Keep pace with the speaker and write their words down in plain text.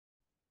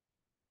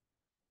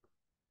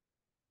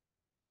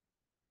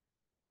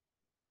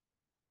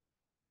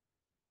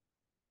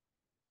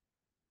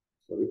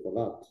Sorry for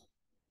that.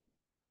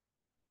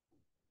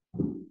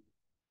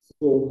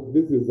 So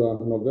this is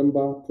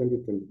November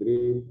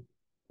 2023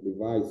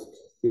 revised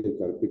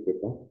Rchrp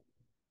paper.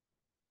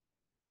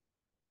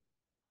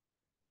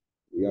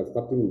 We are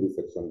starting with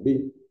section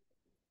B.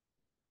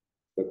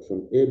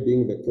 Section A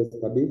being the case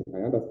study.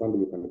 I understand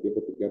you can be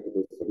able to get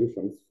those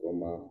solutions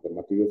from the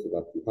materials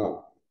that you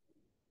have.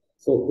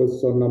 So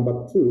question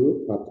number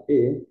 2, part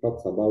A,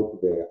 talks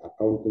about the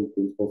accounting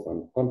principles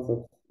and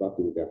concepts, that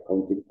is the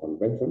accounting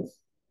conventions,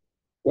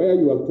 where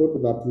you are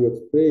told that you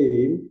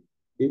explain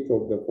each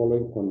of the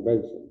following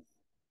conventions.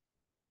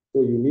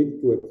 So you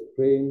need to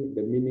explain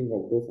the meaning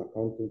of those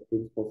accounting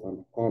principles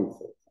and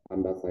concepts.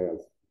 And as I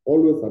have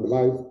always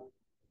advised,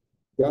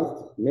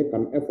 just make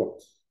an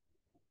effort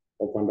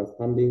of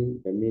understanding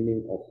the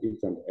meaning of each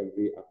and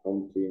every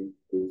accounting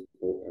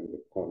principle and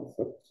the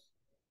concept.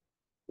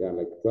 There are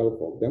like 12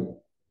 of them.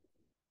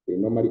 They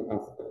normally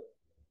ask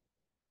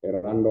a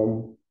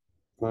random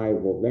 5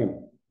 of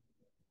them.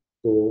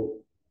 So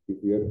if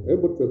you're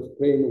able to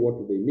explain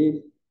what they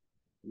mean,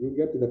 you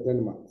get the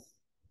 10 marks.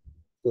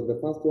 So the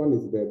first one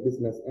is the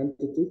business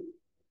entity.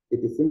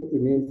 It simply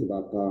means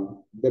that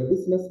the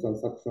business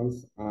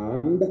transactions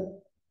and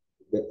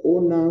the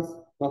owner's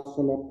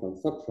personal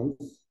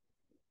transactions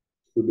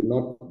should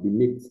not be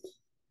mixed.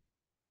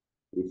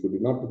 We should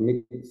not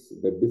mix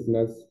the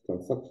business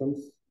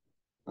transactions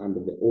and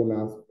the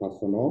owner's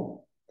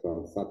personal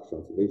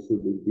transactions. They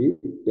should be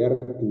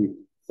dealt with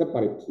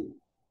separately.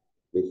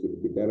 They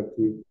should be dealt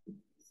with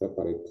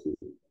separately.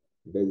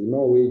 There's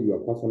no way your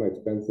personal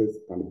expenses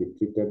can be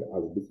treated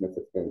as business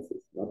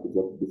expenses. That is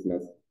what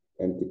business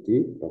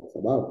entity talks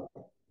about.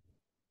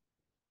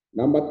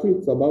 Number 2,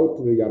 it's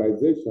about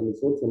realization.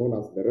 It's also known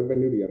as the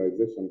revenue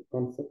realization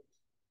concept,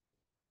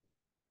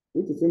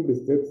 which simply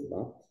states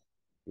that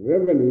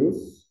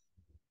revenues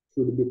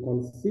should be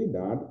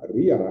considered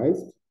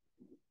realized.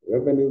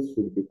 Revenues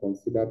should be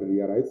considered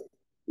realized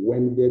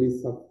when there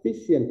is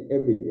sufficient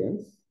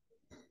evidence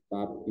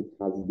that it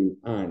has been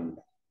earned.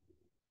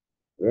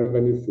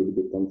 Revenue should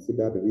be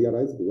considered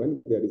realized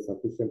when there is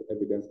sufficient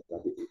evidence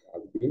that it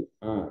has been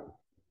earned.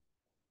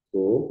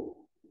 So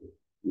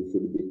you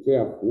should be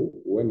careful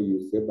when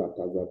you say that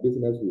as a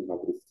business we have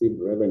received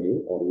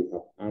revenue or we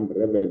have earned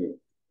revenue.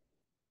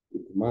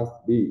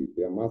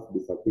 There must be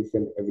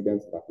sufficient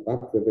evidence that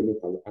that revenue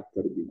has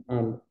actually been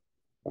earned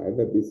by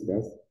the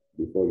business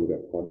before you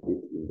record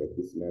it in the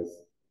business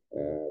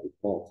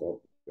reports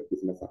or the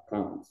business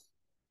accounts.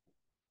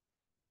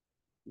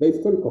 The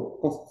historical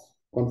cost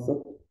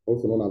concept,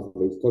 also known as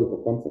the historical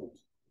concept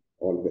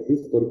or the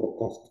historical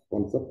cost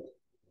concept,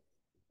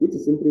 which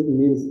simply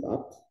means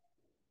that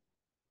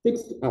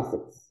fixed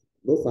assets,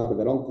 those are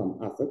the long-term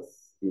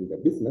assets in the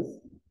business,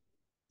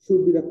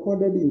 should be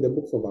recorded in the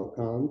books of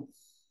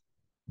accounts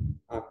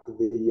at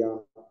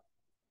the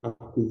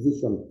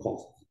acquisition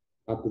cost,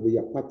 at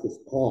the purchase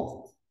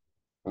cost,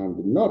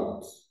 and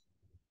not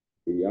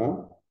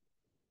the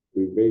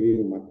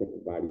prevailing market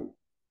value.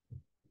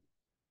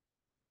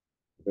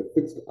 The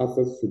fixed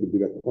assets should be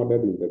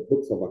recorded in the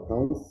books of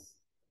accounts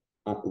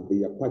at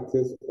the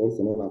purchase,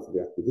 also known as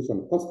the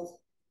acquisition cost,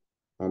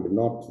 and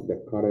not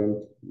the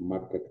current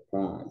market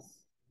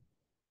price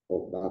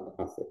of that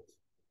asset.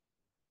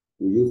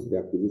 We use the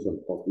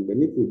acquisition cost.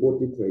 Even if we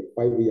bought it like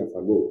 5 years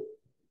ago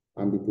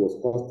and it was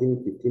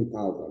costing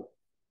 15,000,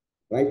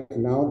 right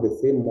now the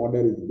same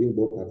model is being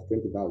bought at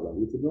 20,000.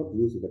 We should not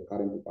use the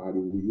current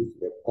value. We use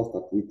the cost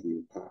at which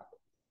we incurred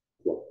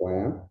to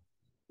acquire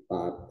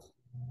that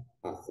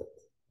asset.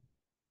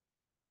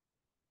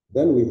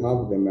 Then we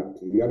have the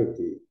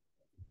materiality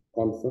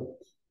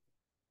concept,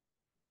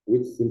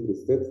 which simply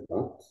states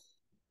that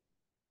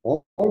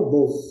all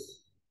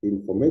those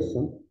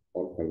information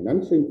or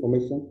financial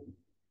information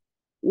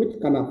which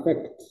can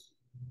affect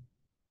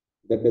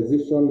the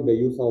decision the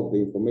user of the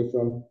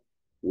information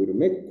will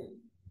make,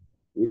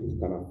 which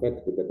can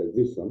affect the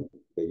decision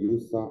the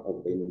user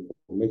of the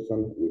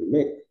information will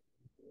make,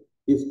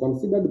 is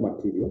considered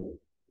material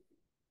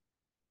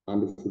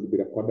and should be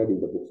recorded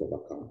in the books of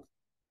accounts.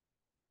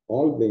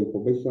 All the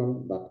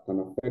information that can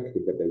affect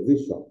the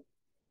decision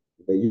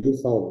the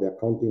user of the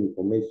accounting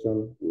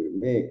information will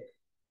make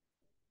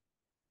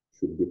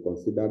should be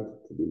considered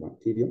to be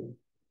material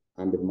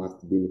and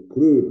must be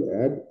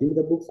included in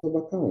the books of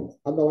accounts.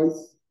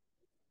 Otherwise,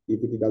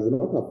 if it does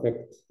not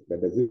affect the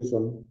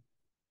decision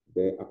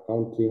the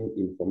accounting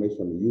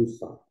information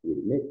user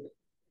will make,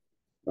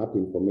 that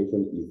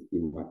information is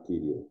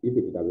immaterial. If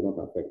it does not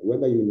affect,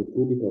 whether you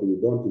include it or you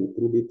don't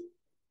include it,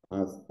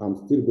 as I'm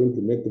still going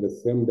to make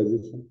the same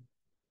decision,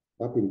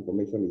 that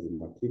information is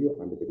immaterial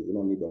and there is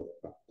no need of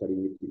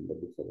capturing it in the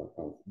books of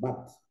accounts.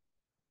 But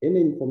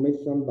any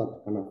information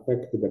that can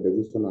affect the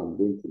decision I'm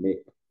going to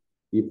make,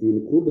 if you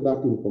include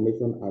that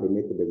information, I will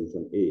make a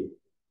decision A.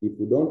 If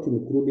you don't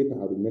include it,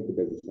 I will make a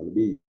decision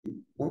B.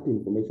 That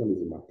information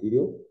is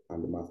immaterial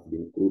and must be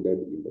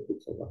included in the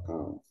books of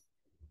accounts.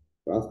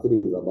 Lastly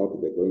is about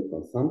the going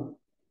concern,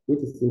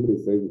 which simply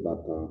says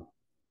that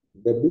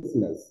the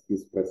business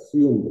is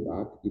presumed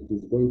that it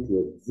is going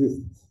to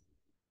exist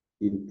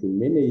into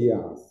many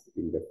years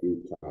in the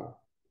future.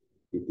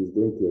 It is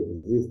going to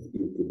exist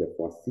into the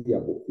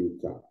foreseeable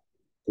future.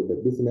 So the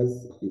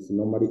business is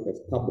normally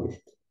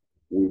established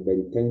with the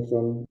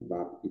intention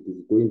that it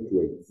is going to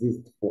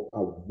exist for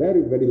a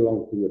very, very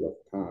long period of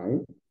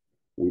time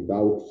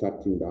without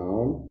shutting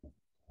down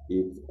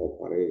its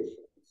operations.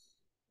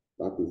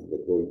 That is the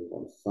going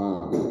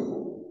concern.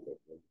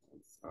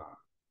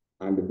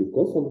 And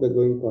because of the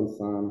going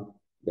concern,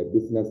 the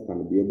business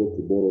can be able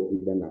to borrow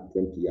even a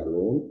 20-year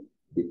loan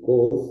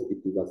because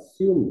it is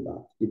assumed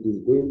that it is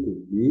going to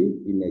be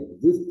in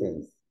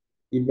existence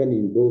even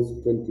in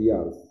those 20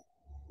 years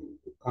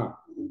to come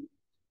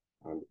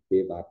and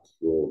pay that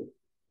loan.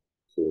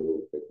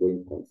 So the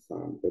going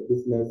concern, the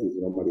business is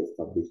normally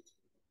established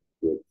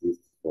to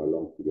exist for a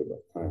long period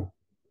of time.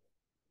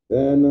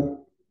 Then,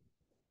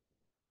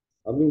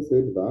 having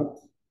said that,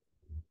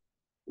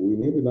 we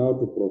need now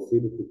to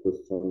proceed to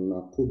question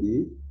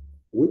 2B,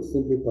 which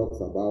simply talks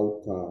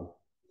about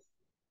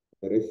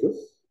the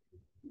ratios.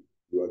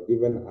 You are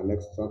given an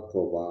extract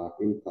of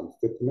income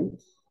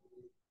statement.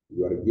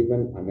 You are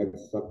given an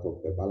extract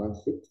of the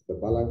balance sheet. The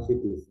balance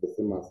sheet is the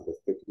same as the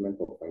statement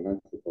of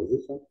financial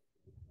position.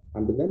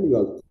 And then you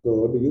are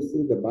told,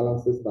 using the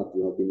balances that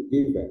you have been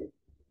given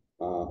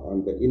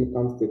on the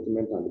income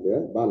statement and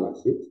the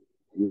balance sheet,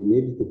 you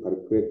need to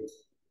calculate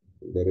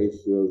the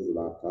ratios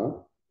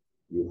that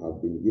you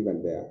have been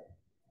given there.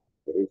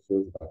 The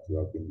ratios that you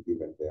have been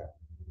given there.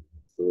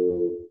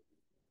 So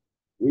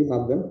we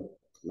have them.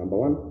 Number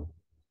one,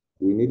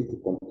 we need to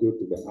compute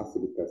the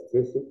acid test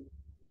ratio.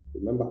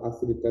 Remember,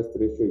 acid test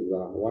ratio is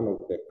one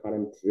of the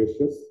current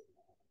ratios.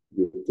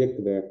 You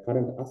take the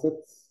current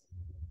assets,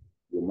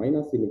 you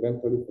minus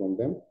inventory from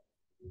them,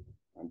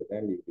 and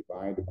then you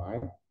divide by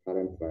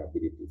current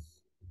liabilities.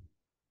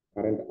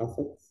 Current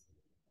assets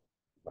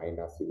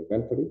minus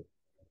inventory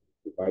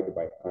divided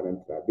by current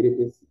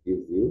liabilities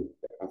gives you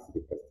the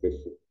acid test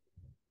ratio.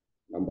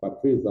 Number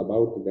 3 is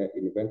about the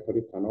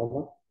inventory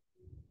turnover.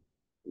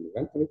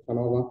 Inventory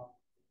turnover,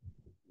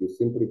 you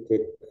simply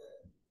take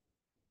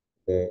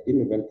the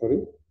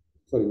inventory,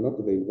 sorry, not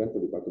the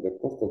inventory, but the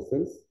cost of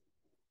sales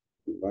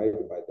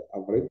divided by the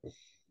average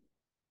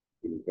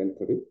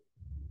inventory.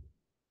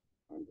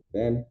 And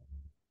then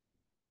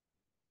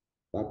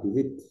that is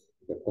it,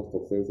 the cost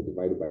of sales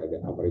divided by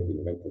the average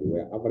inventory,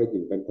 where average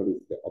inventory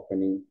is the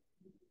opening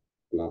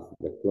plus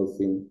the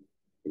closing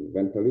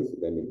inventories,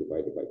 then you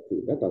divide it by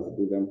 2. Let us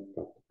do them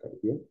practically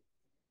here.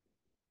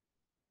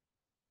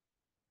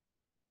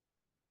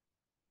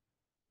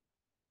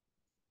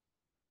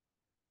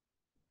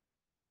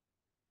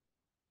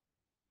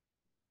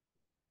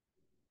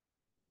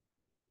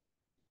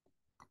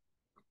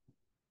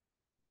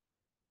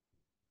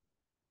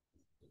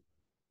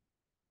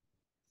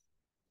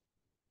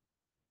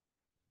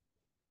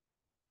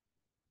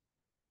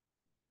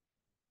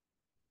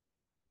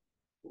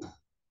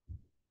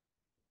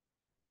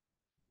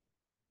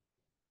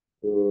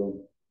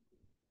 So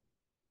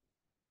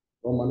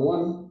Roman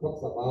 1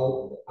 talks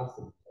about the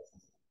acid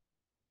test.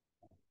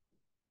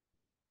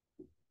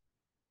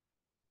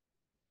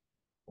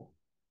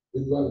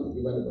 This one is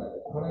given by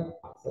the current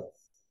assets.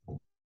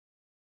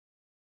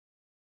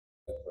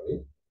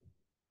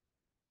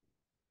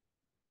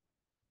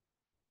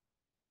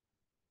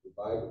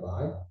 Divided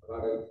by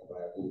current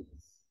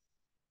liabilities.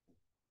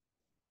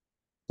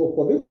 So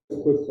for this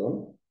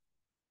question,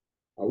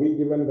 are we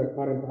given the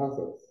current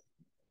assets?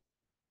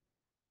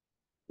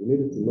 You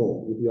need to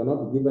know. If you are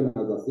not given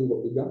as a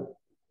single figure,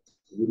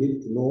 you need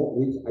to know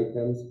which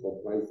items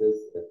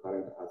comprises the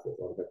current assets,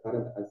 or the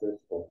current assets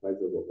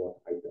comprises of what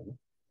item.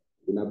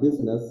 In a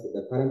business,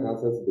 the current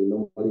assets, they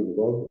normally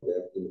involve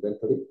the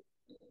inventory,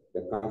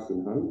 the cash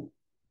in hand,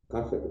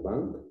 cash at the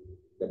bank,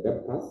 the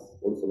debtors,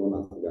 also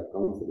known as the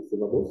accounts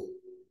receivables,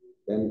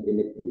 then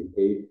any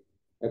prepaid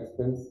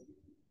expense,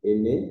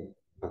 any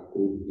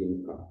accrued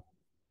income.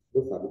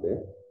 Those are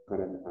the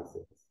current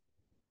assets.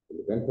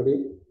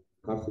 Inventory,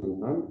 cash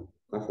in hand,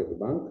 cash at the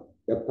bank,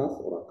 debtors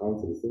or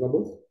accounts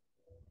receivables.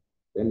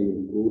 Then you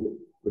include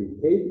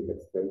prepaid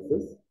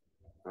expenses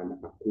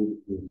and accrued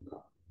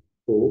income.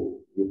 So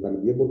you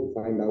can be able to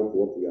find out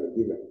what we are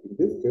given. In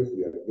this case,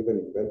 we are given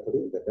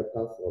inventory, the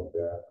debtors of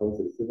the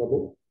accounts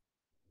receivable,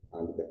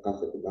 and the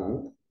cash at the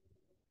bank.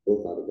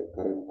 Those are the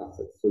current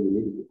assets. So you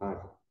need to add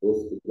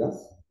those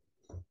figures.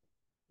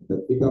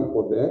 The figure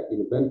for the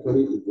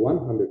inventory is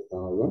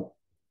 100,000.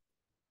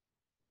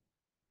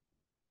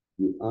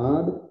 You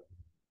add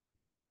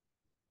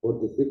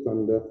 46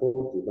 and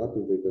 40, that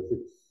is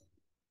 86.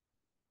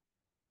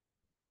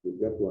 You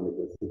get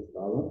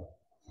 186,000.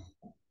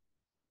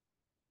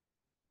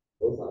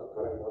 Those are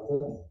current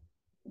assets.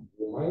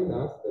 You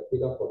minus the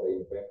figure for the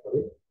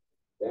inventory,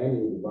 then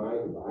you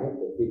divide by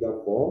the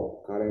figure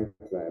for current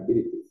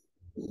liabilities.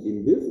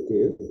 In this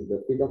case,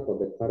 the figure for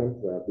the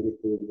current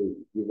liabilities is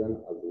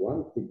given as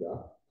one figure,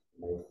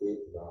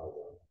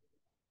 98,000.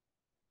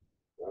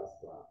 That's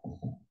that.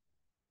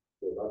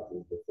 So that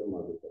is the same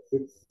as the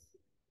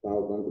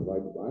 6,000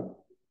 divided by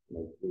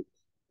 98.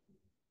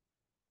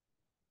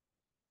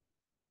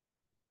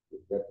 You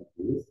get it,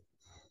 please.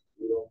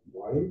 0.1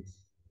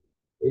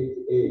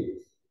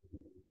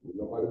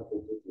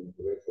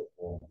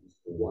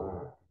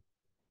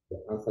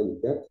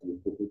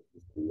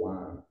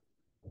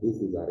 This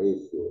is a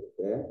ratio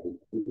there.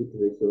 If it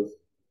ratios,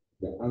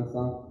 the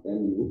answer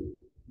then you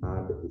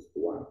add is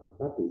 1.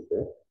 That is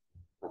the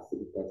acid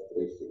test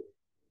ratio.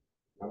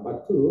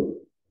 Number 2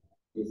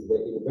 is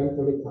the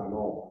inventory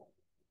turnover.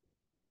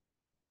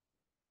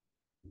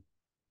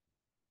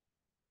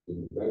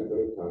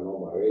 Inventory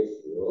turnover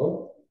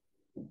ratio,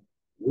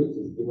 which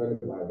is given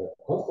by the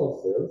cost of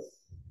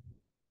sales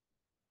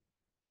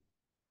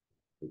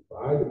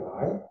divided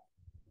by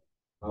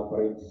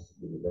average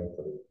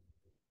inventory.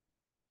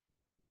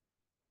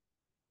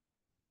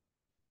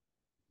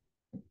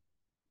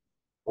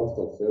 Cost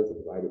of sales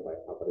divided by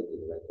average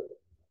inventory.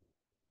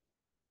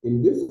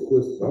 In this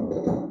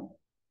question,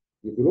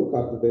 if you look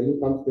at the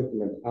income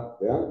statement up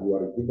there, you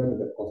are given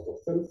the cost of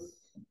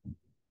sales,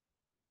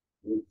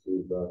 which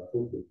is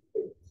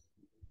 258.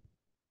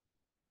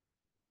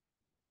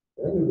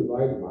 Then you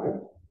divide by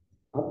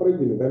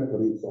average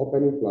inventory is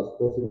opening plus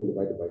closing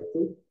divided by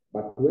 2.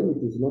 But when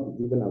it is not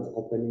given as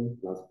opening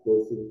plus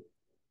closing,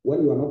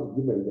 when you are not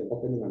given the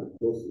opening and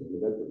closing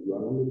inventory, you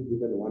are only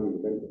given one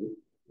inventory,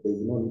 there is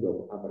no need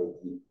of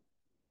averaging.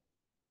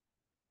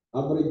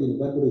 Average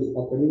inventory is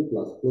opening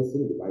plus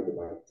closing divided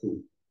by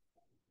 2.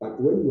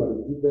 But when you are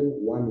given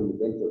one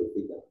inventory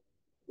figure,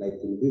 like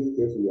in this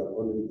case, we are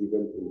only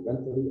given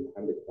inventory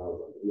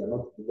 100,000. We are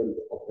not given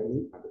the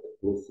opening and the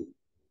closing.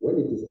 When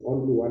it is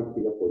only one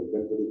figure for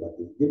inventory that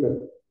is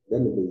given,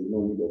 then there is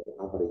no need of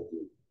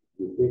averaging.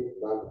 You take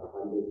that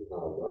 100,000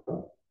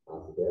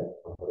 as the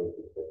average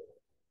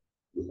inventory.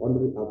 You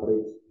only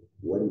average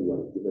when you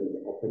are given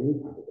the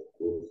opening and the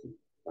closing.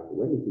 But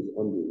when it is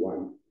only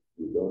one,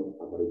 you don't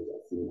average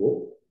a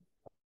single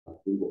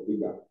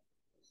figure.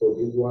 So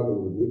this one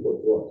will be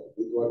equal to what?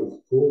 This one is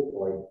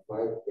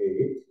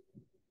 2.58.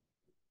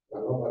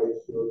 Turnover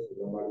ratios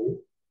normally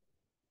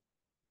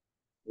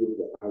give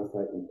the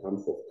answer in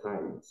terms of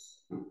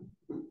times.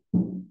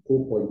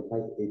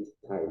 2.58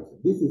 times.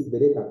 This is the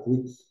rate at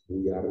which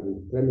we are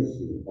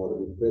replenishing or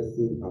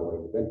replacing our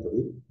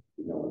inventory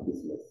in our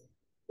business.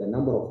 The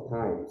number of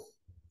times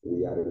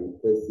we are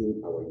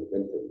replacing our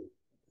inventory.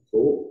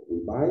 So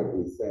we buy,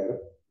 we sell,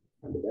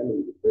 and then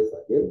we replace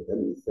again, then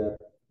we sell.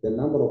 The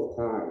number of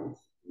times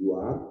you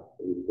are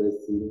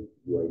replacing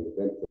your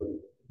inventory.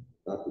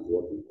 That is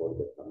what we call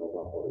the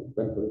turnover or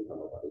inventory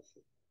turnover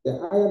ratio. The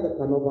higher the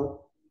turnover,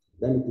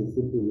 then it is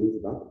simply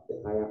means that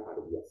the higher are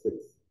your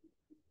sales.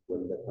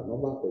 When the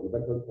turnover, the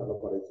inventory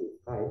turnover ratio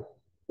is high,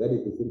 then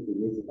it simply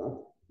means that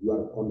you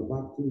are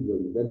converting your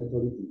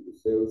inventory into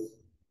sales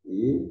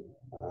in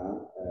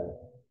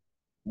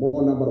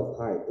more number of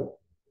times.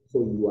 So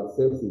your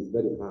sales is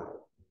very high.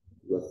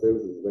 Your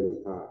sales is very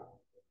high.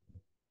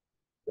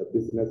 The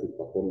business is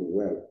performing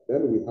well.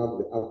 Then we have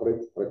the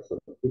average correction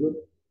period,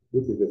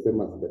 which is the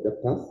same as the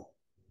debtors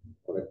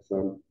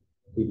correction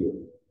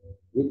period,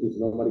 which is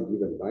normally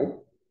given by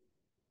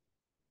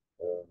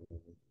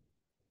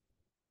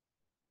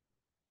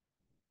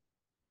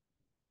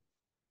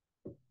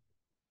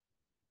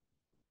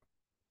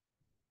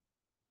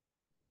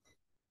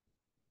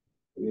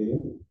the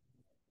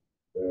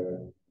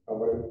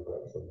average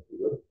correction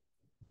period.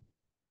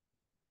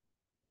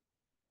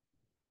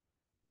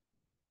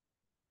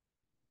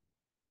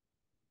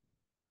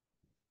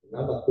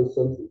 Another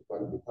question which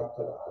can be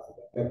captured as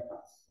the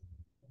debtors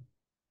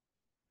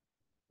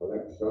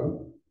collection.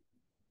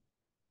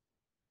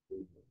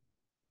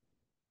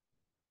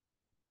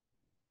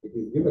 It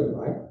is given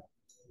by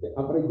the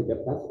average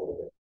debtors or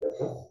the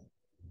debtors.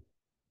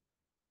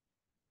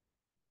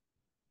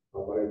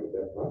 Average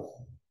debtors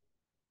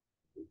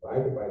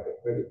divided by the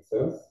credit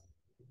sales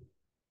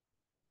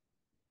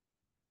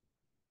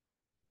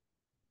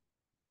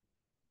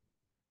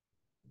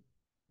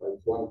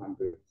times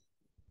 100.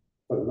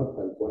 Sorry, not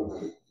times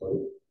 100,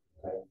 sorry,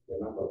 times the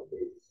number of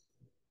days.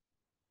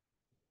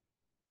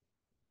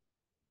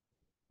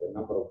 The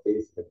number of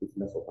days the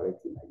business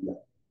operates in a year.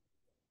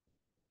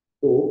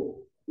 So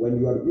when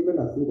you are given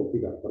a single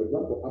figure, for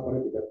example,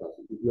 average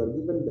debtors, if you are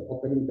given the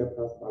opening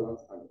debtors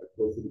balance and the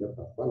closing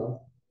debtors balance,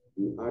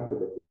 you add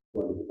the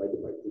one divided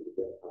by 2 to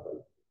get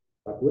average.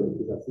 But when it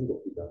is a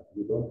single figure,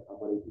 you don't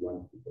average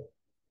one figure.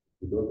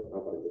 You don't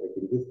average. Like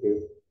in this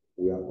case,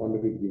 we are only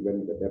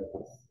given the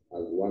debtors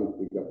as one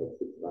figure for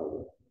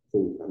 6,000. So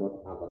we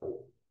cannot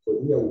average.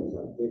 So here we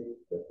can take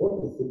the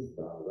 46,000,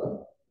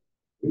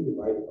 we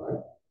divide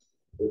by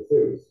the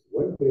sales.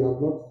 When we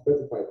have not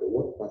specified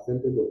what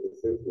percentage of the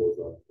sales was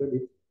on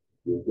credit,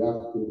 you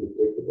just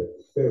indicate the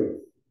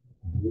sales,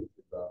 which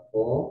is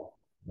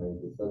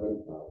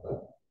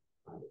 497,000.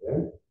 And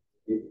then,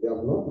 if they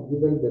have not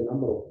given the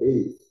number of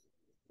days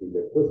in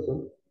the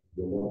question,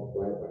 you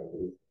multiply by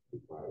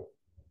 365,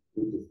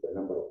 which is the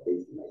number of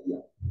days in a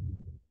year.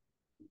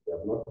 If they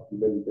have not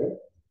given the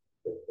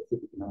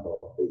specific number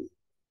of days.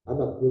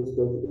 Other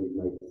questions they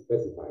might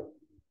specify.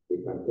 They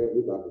can tell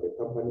you that the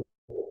company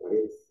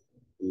operates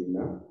in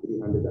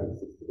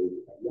 360 days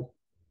in a year.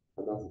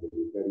 Others will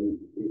be telling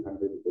you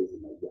 300 days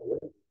in a year. When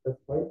it's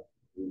specified,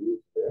 you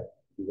use the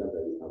figure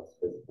that you have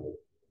specified.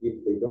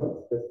 If they don't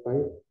specify,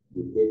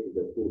 you take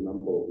the full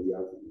number of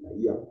years in a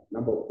year,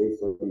 number of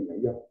days in a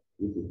year,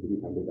 which is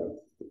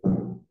 365.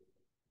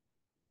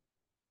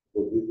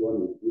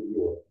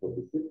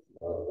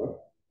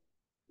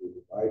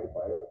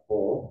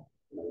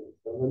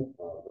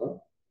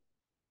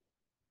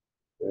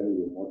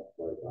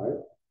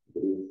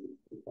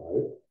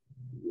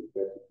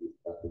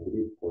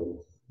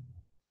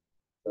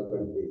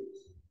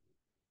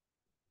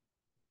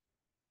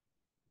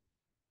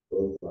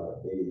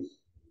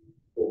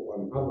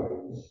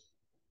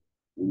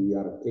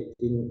 are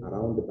taking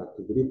around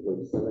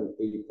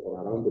 33.78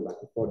 or around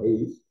 34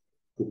 days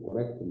to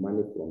collect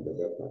money from the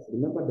debtors.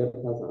 Remember,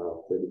 debtors are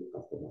our credit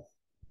customers.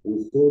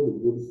 We sold the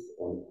goods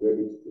on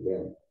credit to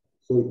them.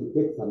 So it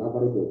takes an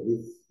average of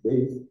these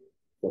days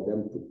for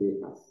them to pay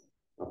us.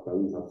 After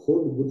we have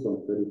sold the goods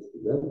on credit to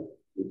them,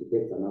 it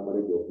takes an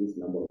average of this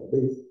number of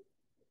days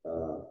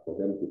for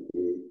them to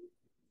pay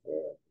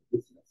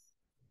business.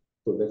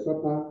 So the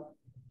shorter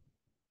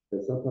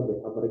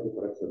the average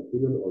correction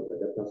period or the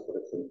debtors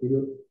correction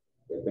period,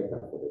 the better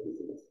for the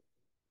business.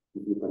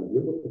 If you can be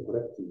able to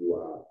correct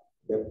your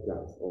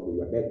debtors or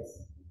your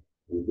debts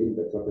within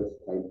the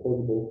shortest time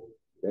possible,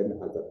 then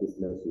as a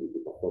business you will be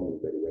performing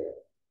very well.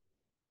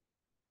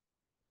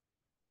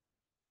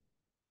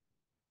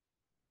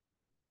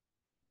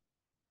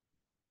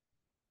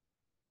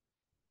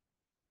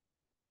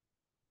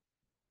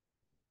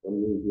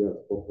 Only here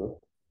spoken.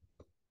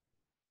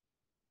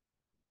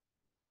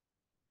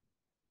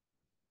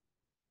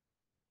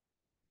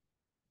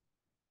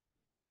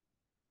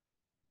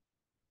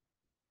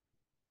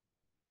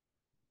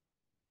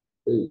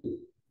 Hey,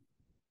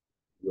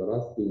 you are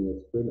asking,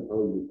 explain how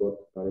you got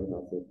current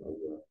assets as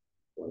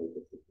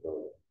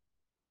 $186.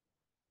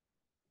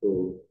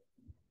 So,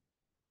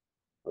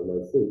 as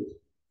I said,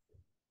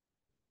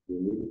 you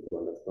need to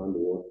understand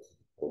what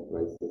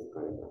comprises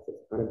current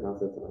assets. Current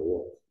assets are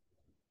what?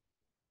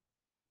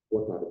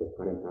 What are the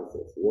current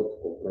assets?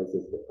 What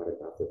comprises the current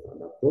assets?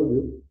 And I've told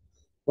you,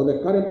 for the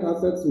current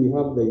assets, we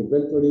have the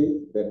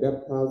inventory, the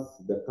debtors,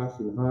 the cash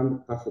in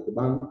hand, cash at the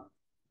bank,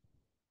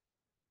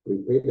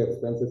 prepaid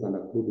expenses, and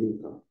accrued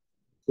income.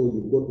 So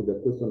you go to the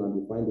question and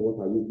you find what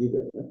are you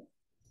given.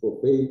 So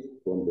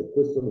paid from the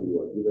question,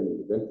 you are given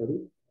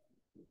inventory,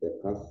 the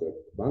cash at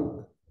the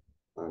bank,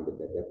 and the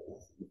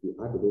debtors. If you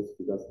add those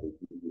figures, they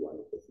give you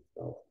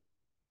 186,000.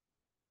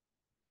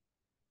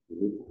 You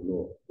need to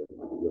know the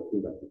your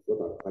fingertips.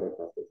 What are current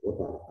assets? What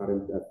are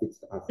current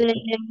fixed assets?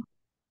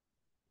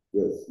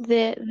 Yes.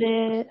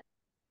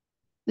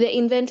 The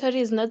inventory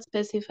is not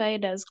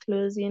specified as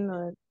closing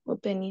or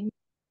opening.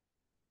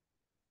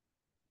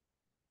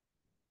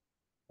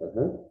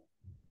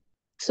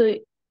 So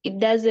it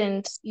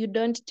doesn't, you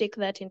don't take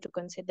that into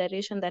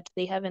consideration that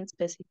they haven't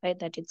specified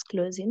that it's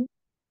closing.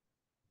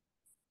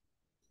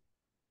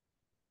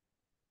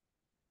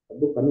 So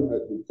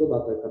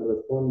that I can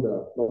respond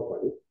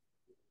properly.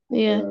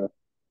 Yeah.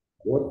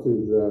 What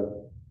is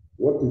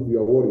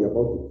your worry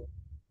about it?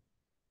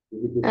 If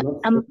it is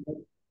not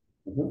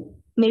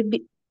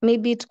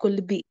maybe it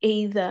could be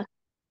either.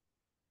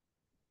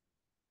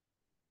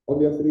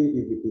 Obviously,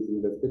 if it is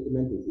in the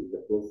statement, it is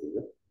the closing.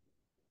 Yeah?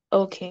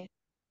 Okay.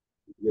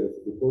 Yes,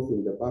 because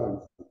in the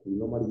balance, we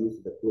normally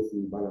use the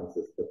closing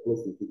balances, the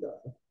closing figures.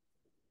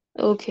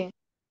 Okay.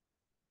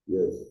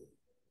 Yes.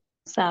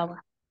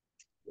 Sawa.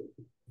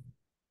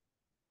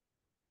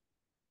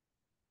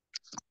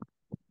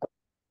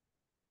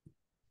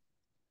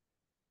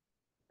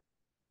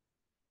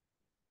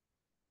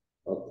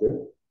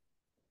 Okay.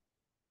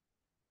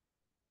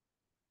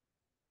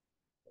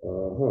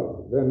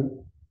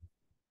 Then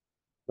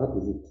that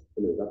is it.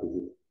 Anyway, that is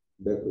it.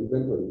 The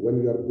inventory.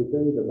 When you are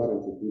preparing the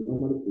balance sheet, you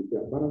normally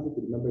prepare balance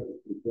sheet. Remember, to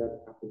prepare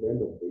at the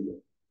end of the year.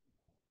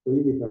 So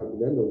if it's at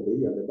the end of the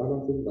year, the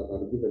balances that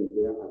are given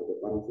there are the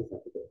balances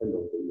at the end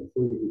of the year.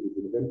 So if it is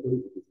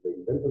inventory, it is the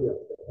inventory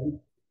at the end,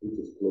 which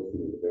is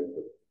closing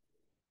inventory.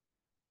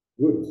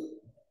 Good.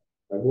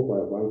 I hope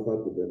I have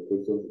answered to the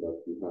questions that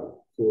you have.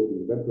 So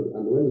inventory,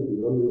 and when it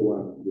is only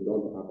one, you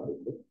don't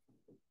average it.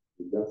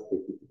 You just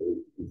take it the way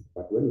it is.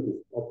 But when it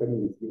is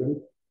opening is given,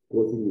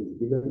 closing is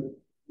given,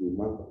 you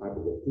must add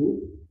the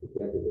two to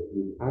get it.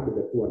 You add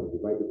the two and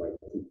divide it by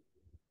 2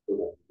 so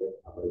that you get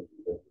average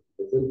inventory.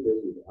 The same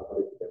case with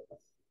average debtors.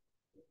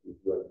 If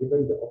you are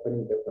given the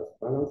opening debtors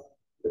balance,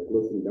 the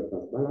closing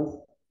debtors balance,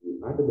 you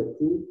add the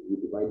two, you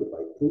divide it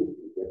by 2,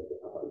 you get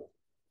the average.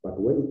 But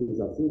when it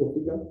is a single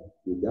figure,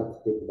 you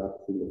just take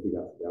that single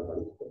figure as the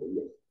average for the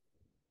year.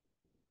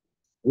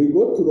 We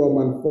go to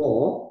Roman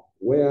 4,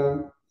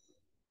 where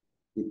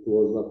it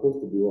was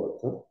supposed to be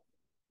what?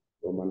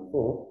 Roman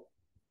 4,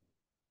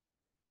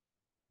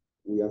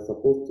 we are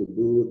supposed to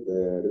do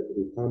the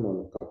return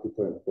on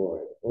capital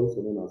employed,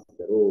 also known as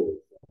the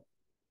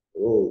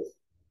ROCE,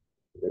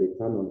 the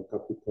return on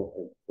capital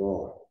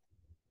employed.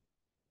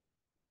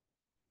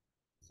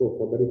 So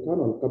for the return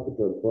on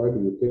capital employed,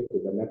 you take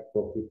the net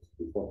profit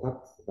before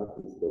tax, that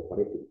is the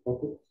operating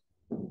profit.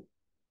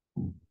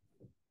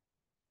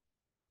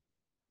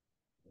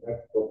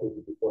 Net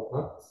profit before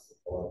tax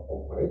or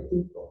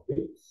operating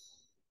profit,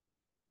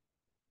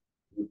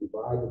 you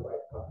divide by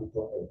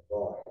capital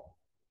employed.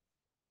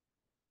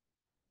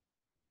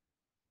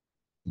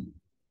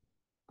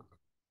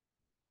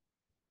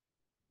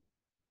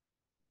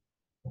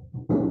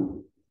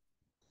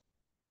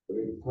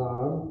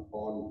 Return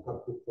on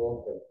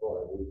capital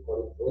employed, we call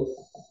it ROCE,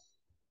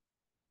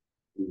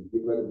 is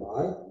given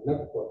by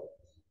net profit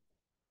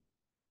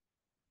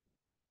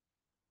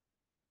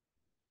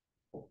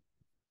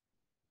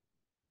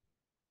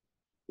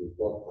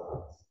before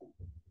tax.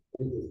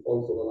 This is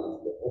also known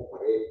as the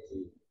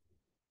operating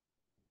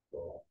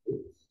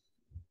profit.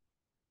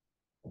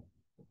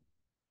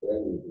 Then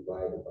we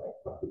divide by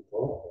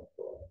capital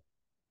employed.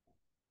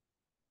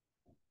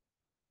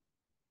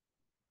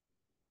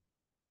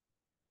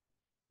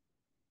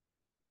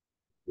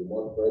 We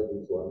multiply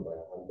this one by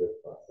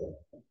 100%.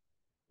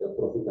 The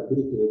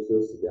profitability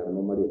ratios, they are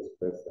normally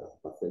expressed as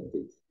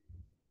percentage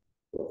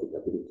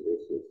profitability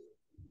ratios.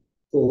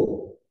 So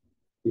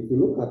if you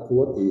look at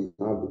what we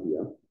have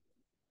here,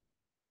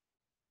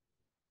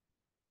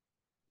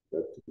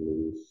 let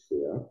me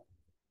share.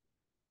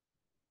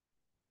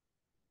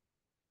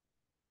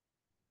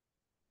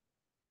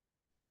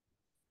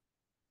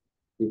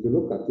 If you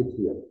look at it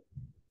here,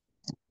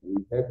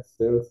 we have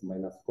sales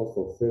minus cost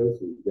of sales,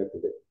 we get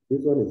it.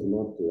 This one is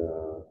not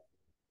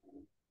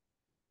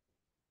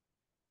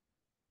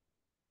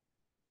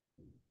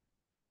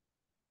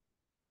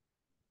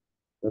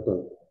that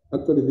one.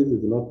 Actually, this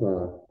is not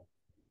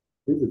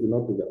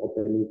the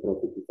opening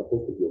profit. It's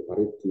supposed to be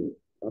operating.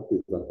 That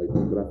is a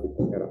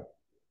typographical error.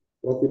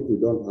 Profit, we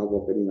don't have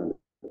opening and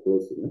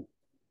closing.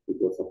 It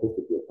was supposed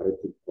to be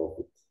operating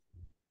profit.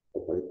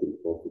 Operating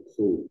profit.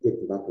 So we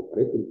take that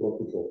operating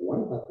profit of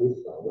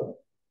 138,000.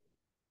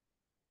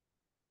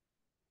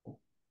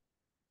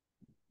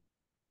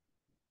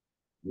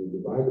 We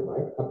divide by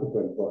capital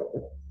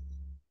employed.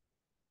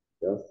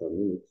 Just a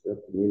minute, let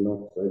me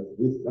not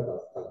this. Let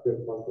us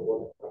calculate first of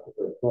all the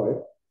capital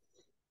employed.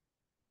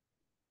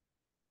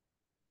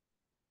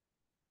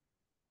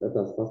 Let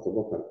us first of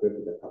all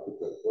calculate the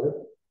capital employed.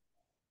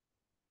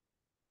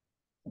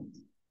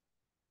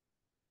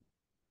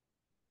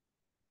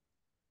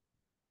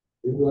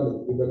 This one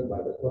is given by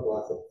the total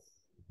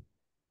assets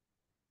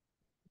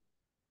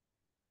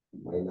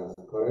minus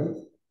current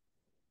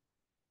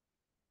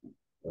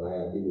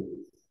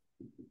liabilities.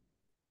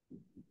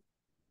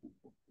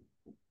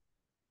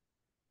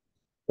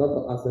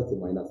 Total assets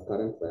minus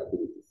current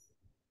liabilities.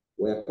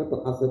 Where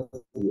total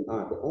assets, you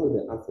add all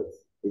the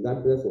assets,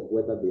 regardless of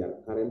whether they are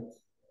current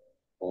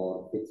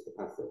or fixed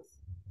assets.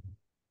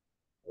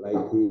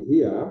 Like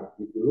here,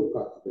 if you look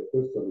at the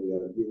question, we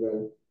are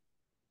given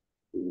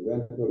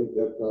inventory,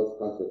 debtors,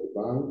 cash at the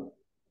bank.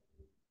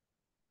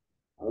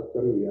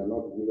 Actually, we are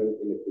not given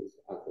any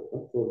fixed assets.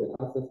 So the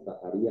assets that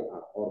are here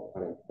are all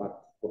current. But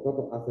for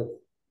total assets,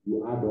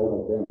 you add all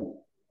of them.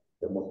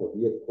 The motor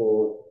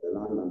vehicle, the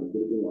land and the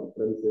building on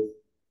premises.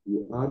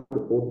 You add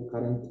both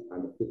current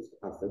and fixed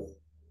assets.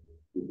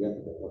 You get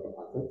the total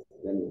assets.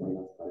 Then you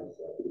minus current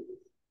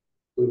liabilities.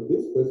 So in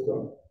this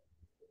question,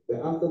 the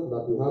assets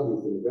that you have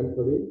is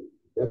inventory,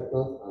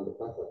 debtors, and the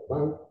cash at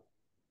bank.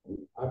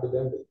 You add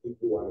them, they give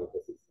you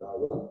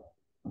 186,000.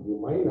 You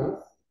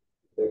minus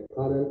the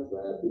current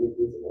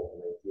liabilities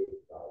of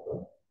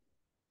 98,000.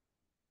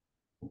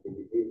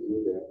 It gives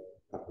you the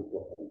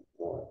capital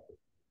employed.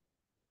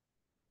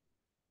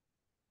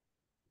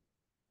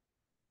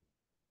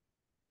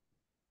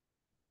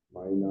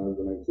 Minus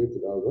the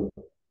 98,000.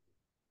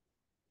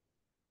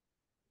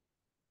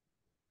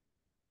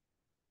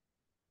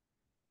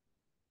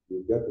 You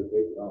get the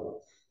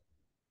 $8.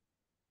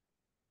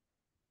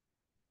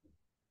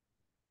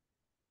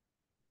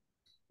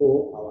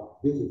 So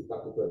this is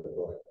capital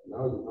employed.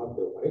 Now you have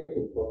the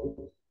operating profit,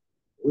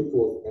 which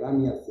was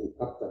erroneously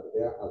captured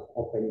there as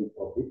opening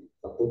profit,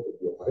 supposed to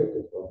be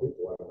operating profit,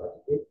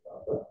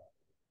 138,000,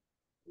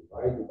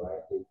 divided by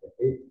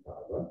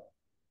 88,000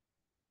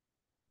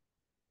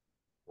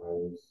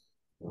 times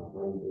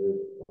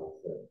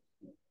 100%.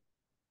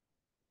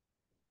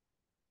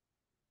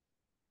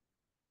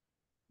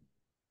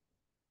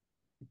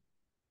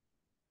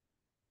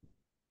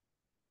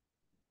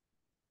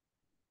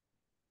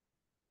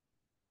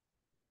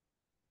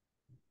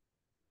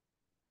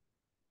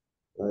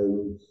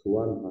 Times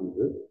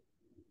 100,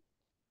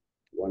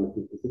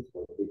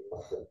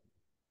 156.8%.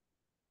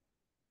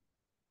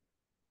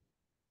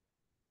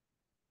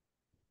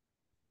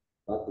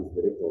 That is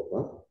the rate of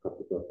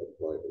capital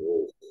employed.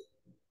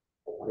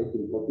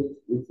 Operating profit,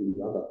 which in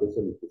the other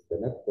question is the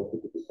net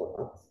profit before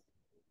tax,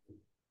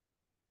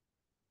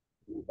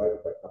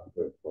 divided by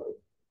capital employed.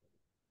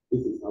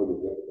 This is how you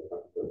get the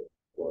capital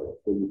employed.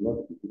 So you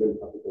not be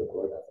given capital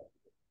employed as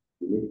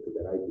you need to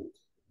derive it.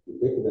 You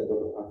take the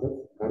total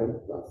assets,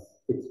 current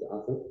plus fixed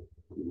assets,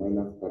 you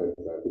minus current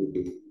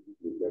liabilities,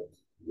 you get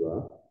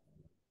your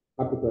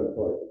capital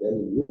employed.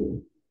 Then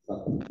you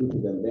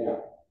substitute them there,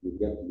 you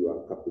get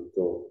your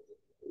capital,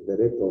 the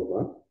rate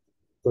of,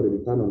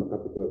 return on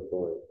capital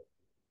employed.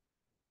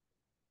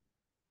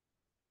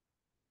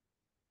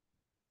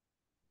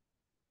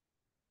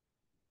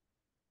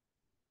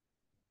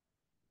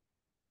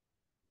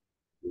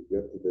 You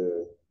get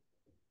the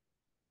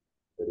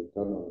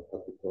return on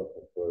capital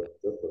employed.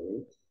 Just a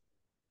minute.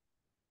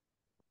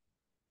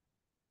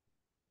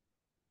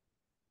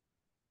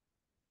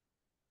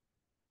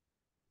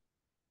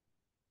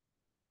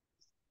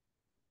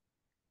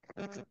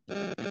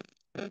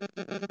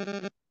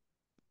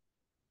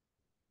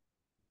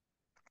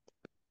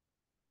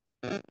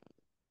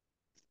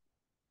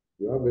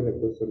 You have any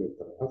question you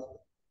can ask?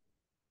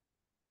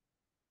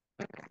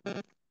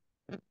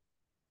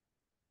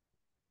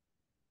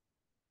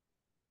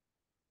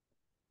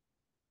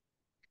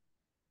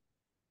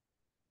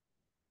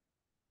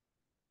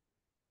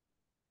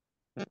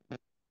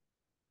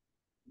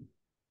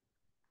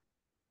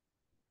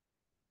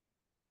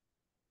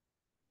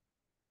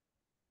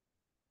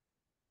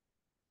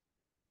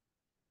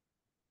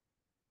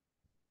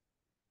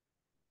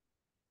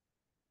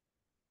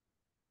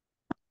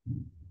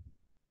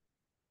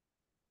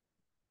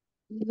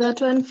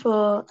 That one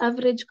for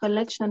average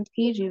collection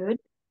period.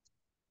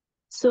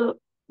 So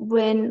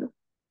when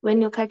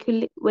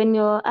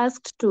you're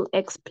asked to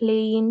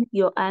explain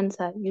your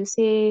answer, you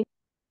say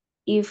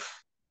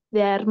if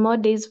there are more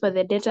days for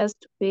the debtors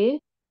to pay,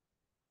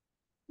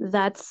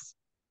 that's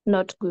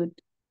not good.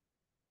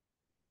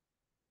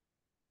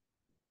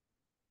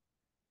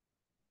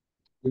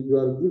 If you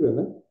are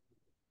given,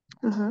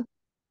 if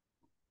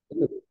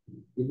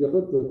you're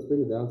going to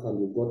explain the answer,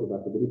 you go to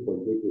that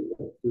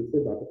 3.88. You say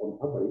that on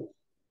average,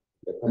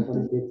 the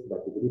company takes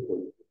that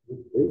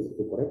 3.88 days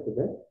to correct the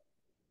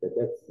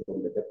debts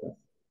from the debtors.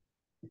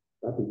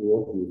 That is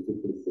what you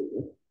simply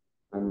say.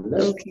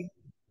 Unless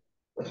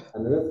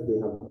they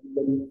have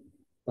given,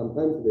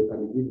 sometimes they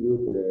can give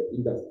you the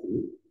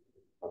industry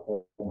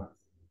performance.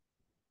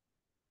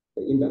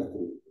 The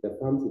industry, the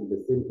firms in the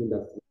same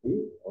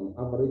industry, on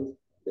average,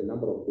 the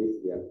number of days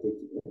they are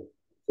taking.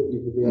 So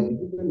if they have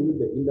given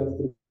you the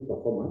industry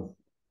performance,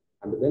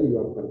 and then you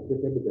have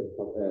calculated the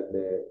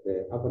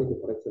average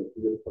correction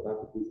period for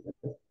that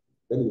business,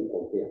 then you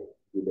compare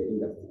with the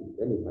industry.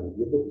 Then you can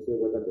be able to say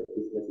whether the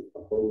business is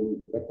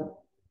performing better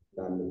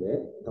than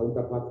the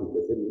counterpart in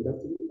the same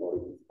industry, or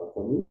it is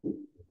performing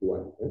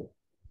worse.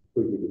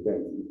 So it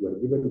depends. If you are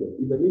given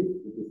even if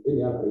it is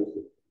any other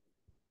ratio,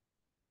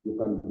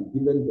 you can be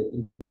given the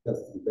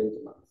industry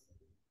benchmarks.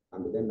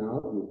 And then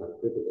now you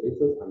can create the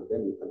ratios, and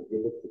then you can be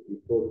able to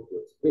be told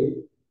to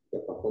explain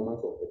the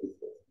performance of the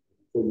business.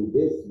 So you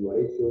base your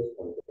ratios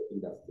on the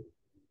industry.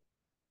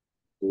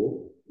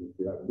 So if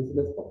your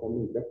business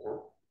performing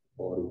better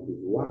or it is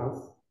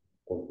worse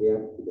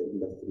compared to the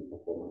industry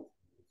performance.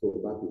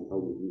 So that is how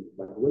you do it.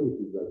 But when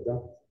it is just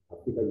a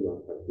figure you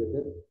have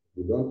calculated,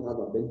 you don't have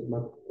a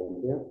benchmark to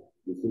compare,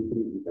 you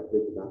simply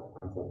interpret that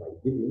answer by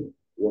giving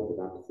what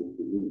that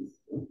simply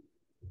means.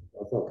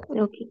 That's all.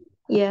 Okay.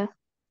 Yeah.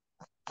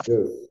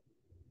 Yes.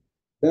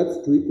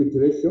 That's to equity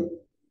ratio.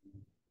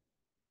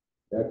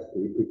 That's to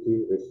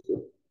equity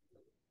ratio.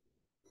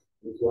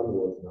 This one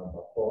was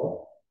number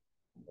 4.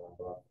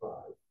 Number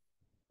 5.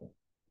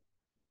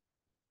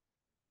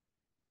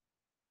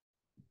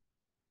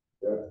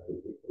 That's the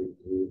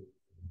equity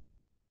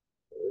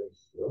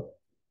ratio.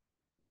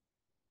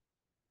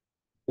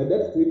 The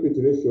debt to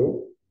equity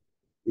ratio,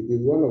 it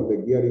is one of the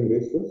gearing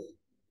ratios,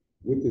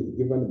 which is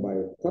given by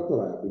total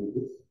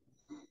liabilities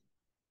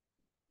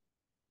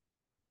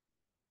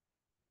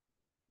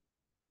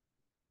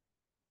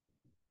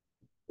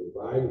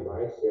divided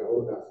by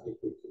shareholders'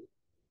 equity.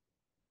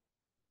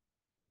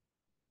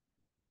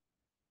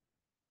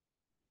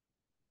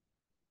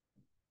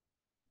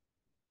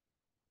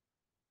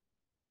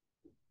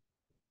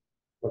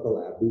 Total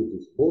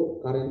liabilities,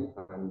 both current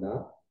and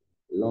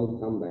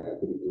long-term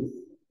liabilities,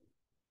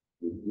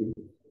 you give,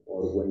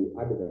 or when you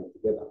add them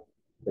together,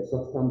 the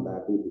short-term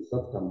liabilities,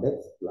 short-term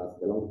debts plus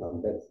the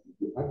long-term debts, if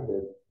you add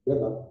them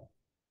together,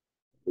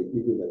 they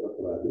give you the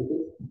total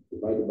liabilities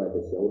divided by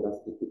the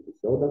shareholders' equity.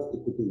 Shareholders'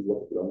 equity is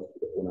what belongs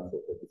to the owners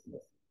of the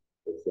business.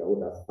 The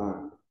shareholders'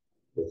 fund.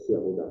 The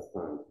shareholders'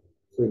 fund.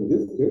 So in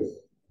this case,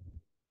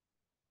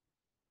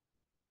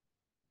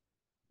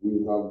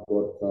 we have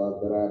got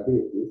the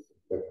liabilities.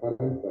 The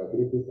current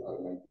liabilities are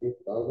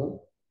 98,000.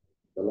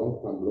 The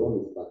long-term loan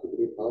is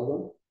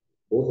 33,000.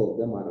 Both of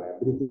them are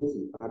liabilities.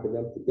 You add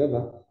them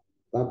together.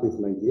 That is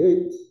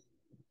 98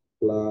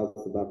 plus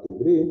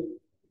 33.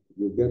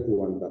 You get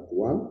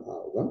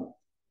 131,000.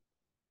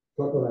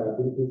 Total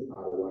liabilities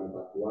are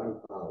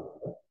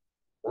 131,000.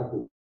 That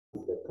is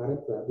the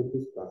current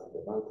liabilities plus the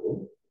bank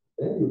loan.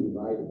 Then you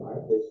divide by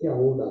the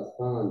shareholders'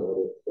 fund or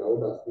the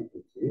shareholders'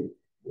 equity,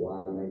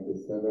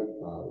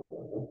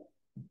 197,000.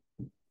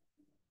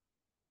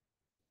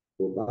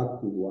 So that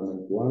is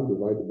 191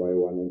 divided by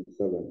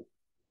 197.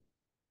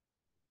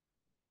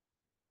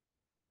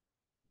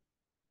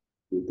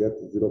 You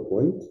get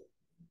 0.66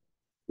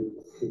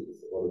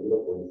 or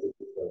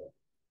 0.67.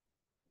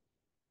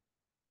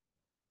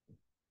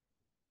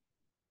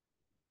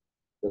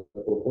 The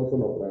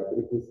proportion of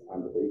liabilities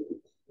and the equity.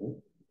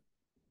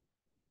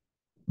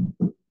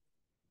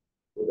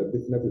 So the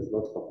business is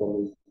not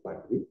performing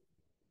badly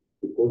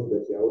because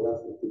the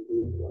shareholders'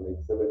 equity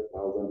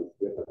 197,000 is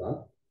greater than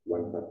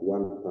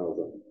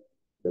 131,000.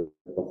 The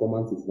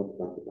performance is not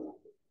that bad.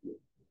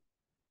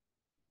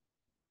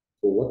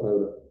 So what I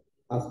would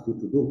ask you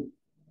to do,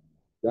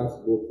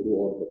 just go through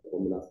all the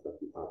formulas that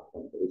you have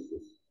on the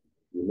ratios.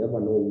 You never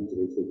know which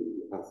ratio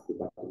you will ask,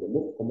 but the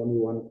most common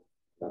one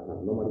that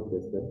are normally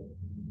tested,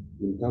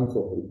 in terms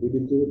of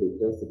liquidity, they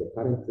test the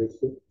current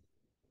ratio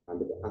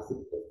and the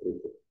asset test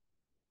ratio.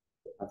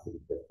 The asset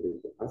test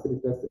ratio. Asset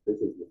test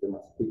ratio is the same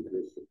as quick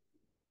ratio.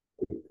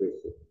 Quick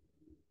ratio.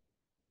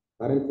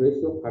 Current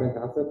ratio, current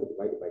assets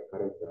divided by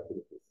current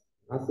liabilities.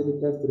 Asset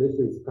test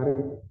ratio is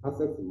current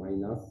assets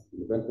minus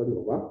inventory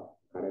over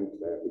current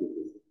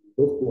liabilities.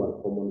 Those two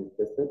are commonly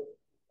tested.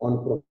 On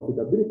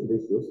profitability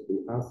ratios,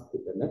 we ask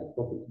the net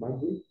profit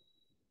margin,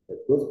 the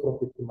gross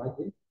profit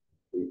margin,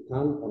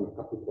 return on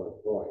capital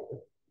employed,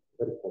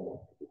 very common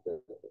to be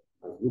tested.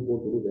 As you go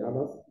through the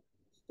others,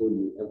 so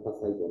you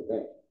emphasize on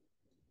that.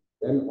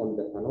 Then on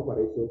the turnover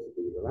ratios,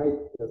 we like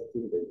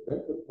testing the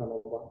inventory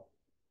turnover.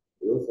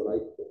 We also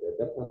like the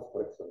debtors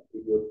correction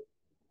period,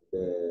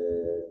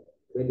 the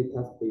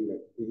creditors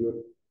payment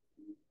period,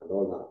 and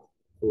all that.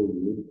 So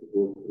you need to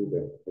go through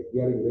the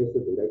gearing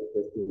ratio, we like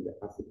testing the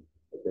asset,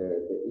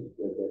 the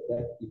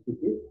debt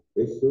equity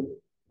ratio,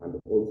 and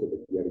also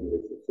the gearing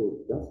ratio. So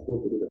just go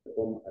through the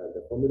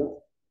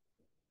formulas.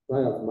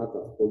 Try as much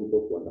as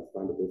possible to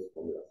understand those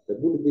formulas. The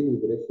good thing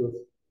with ratios,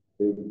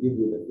 they will give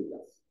you the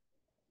figures.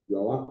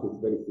 Your work is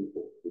very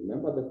simple.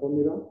 Remember the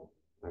formula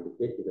and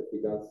take the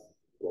figures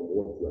from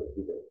what you are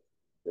given.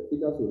 The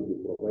figures will be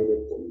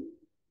provided for you.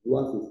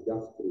 Yours is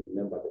just to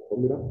remember the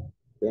formula.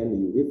 Then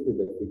you lift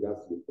the figures,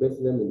 you press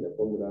them in the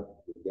formula,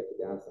 you get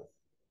the answers.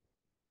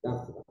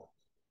 That's that.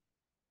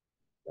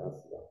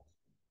 That's that.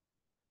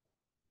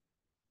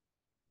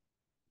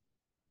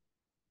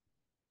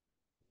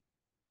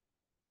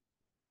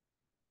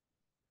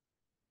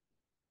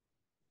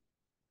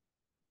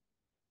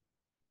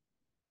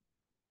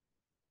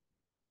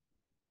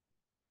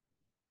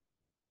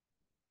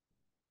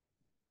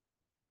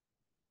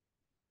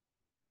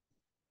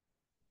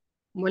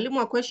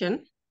 Mwalimu, a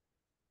question?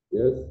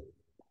 Yes.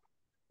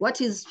 What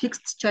is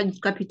fixed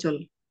charge capital?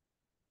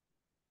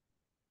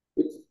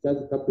 Fixed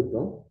charge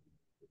capital?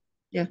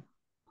 Yeah.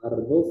 Are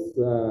those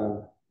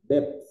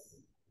debts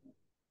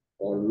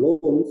or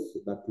loans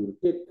that you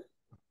take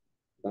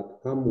that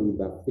come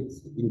with a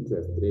fixed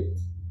interest rate.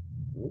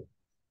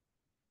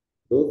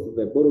 Those are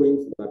the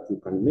borrowings that you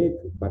can make,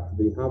 but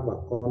they have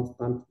a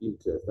constant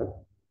interest.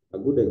 A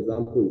good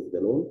example is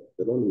the loan.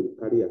 The loan will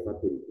carry a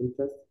certain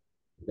interest.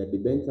 The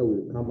debenture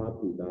will come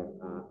up with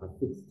a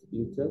fixed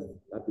interest.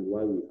 That is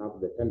why we have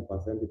the 10%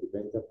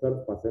 debenture,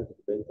 12%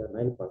 debenture,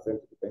 9%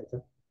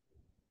 debenture.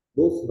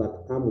 Those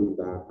that come with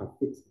a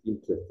fixed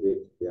interest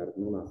rate, they are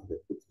known as the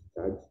fixed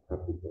charge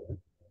capital.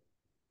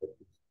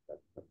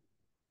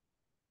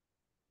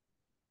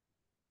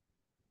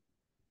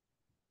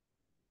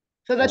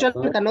 So that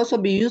one can also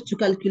be used to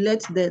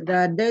calculate the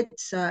debt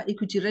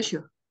equity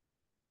ratio.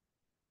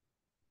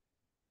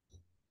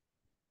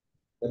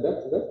 The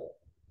debt?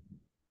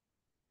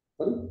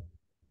 Sorry?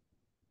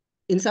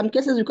 In some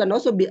cases, you can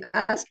also be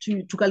asked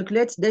to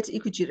calculate debt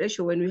equity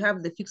ratio when we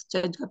have the fixed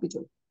charge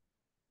capital.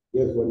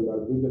 Yes, when you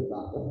are doing that,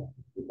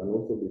 you can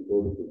also be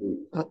told to do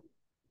it.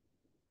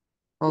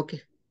 Oh.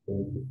 Okay.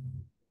 Thank you.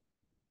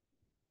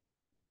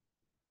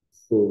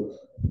 So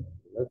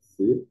let's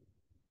see.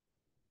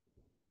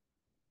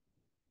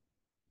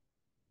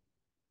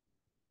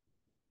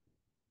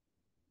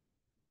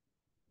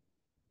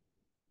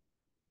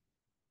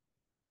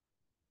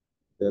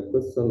 The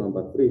question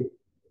number 3.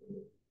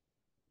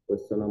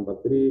 Question number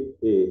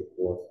 3A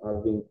was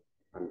having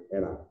an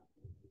error.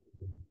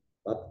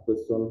 That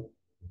question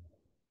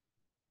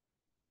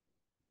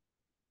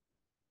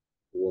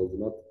was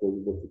not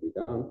possible to be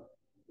done.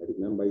 I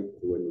remember it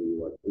when we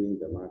were doing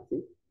the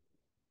marking.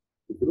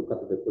 If you look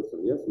at the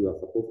question, yes, we are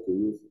supposed to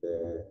use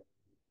the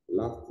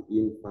last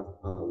in, first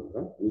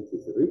out, which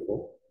is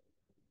Rchrp.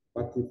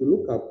 But if you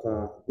look at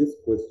this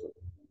question,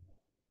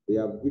 they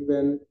have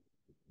given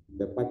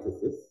the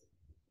purchases,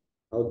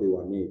 how they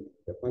were made,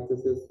 the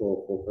purchases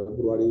for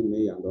February,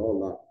 May, and all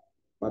that.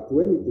 But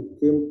when it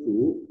came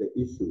to the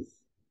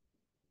issues,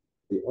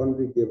 they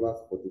only gave us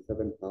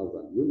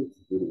 47,000 units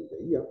during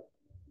the year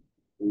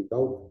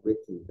without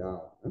breaking down.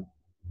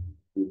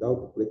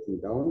 Without breaking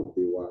down,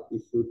 they were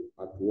issued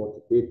at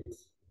what date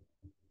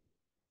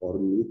or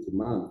in which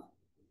month.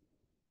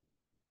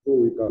 So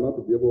we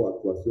cannot be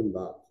able to assume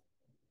that.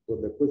 So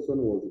the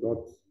question was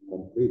not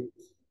complete.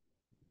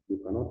 You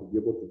cannot be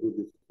able to do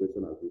this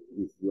question as it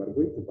is. You are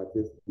going to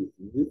purchase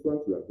this one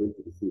you are going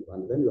to receive.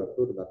 And then you are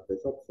told that the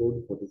shop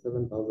sold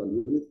 47,000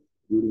 units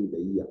during the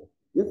year.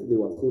 Yes, they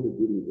were sold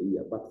during the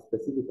year, but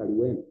specifically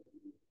when?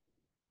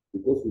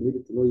 Because we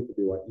needed to know if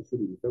they were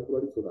issued in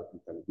February so that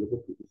we can be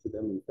able to issue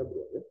them in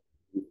February.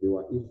 If they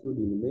were issued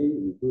in May,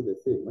 we do the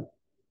same.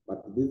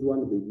 But this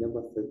one, they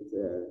never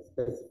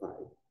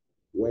specified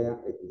where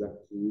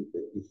exactly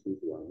the issues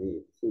were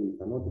made. So we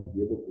cannot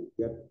be able to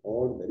get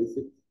all the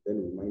receipts, then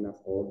we minus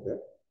all the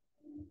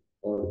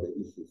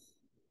issues.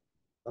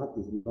 That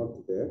is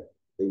not the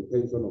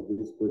intention of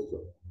this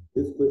question.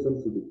 This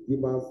question should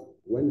give us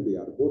when they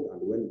are bought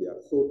and when they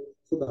are sold,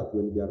 so that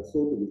when they are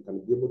sold, we can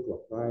be able to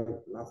apply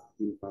last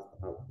in, first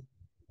out.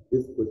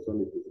 This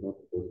question, it is not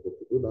possible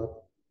to do that.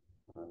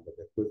 And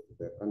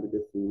the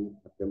candidates who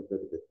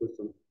attempted the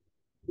question,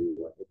 they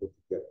were able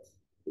to get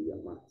their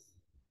marks,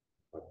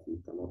 but we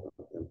cannot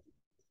attempt it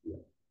here.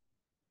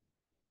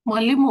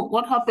 Mwalimu,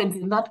 what happens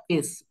in that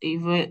case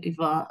if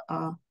a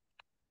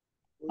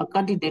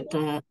candidate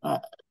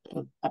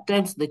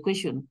attempts the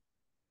question?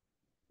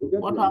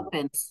 What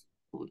happens?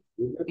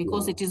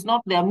 Because it is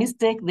not their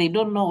mistake. They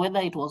don't know whether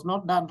it was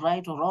not done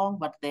right or wrong,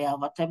 but they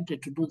have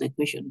attempted to do the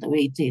question the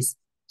way it is.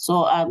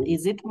 So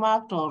is it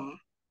marked or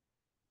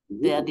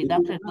they are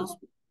deducted? That's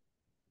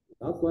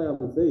why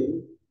I'm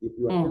saying if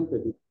you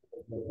attempted it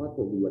as part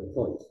of your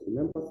choice,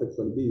 remember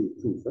section B you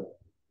choose,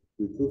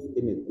 you choose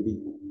any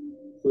 3.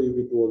 So if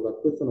it was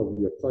a question of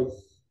your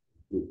choice,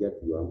 you get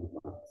your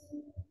marks.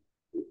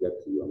 You get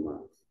your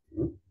marks.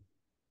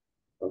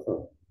 That's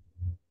all.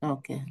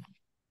 Okay.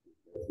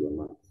 Get your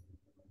marks.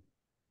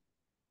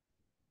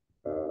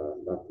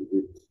 That is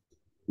it.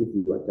 If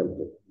you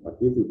attempted, but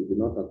if you did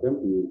not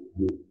attempt, you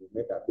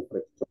made a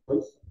different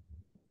choice,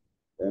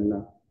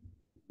 then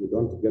you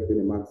don't get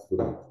any marks to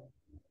that.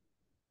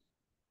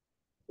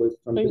 So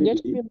you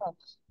get 3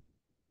 marks.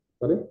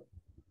 Sorry?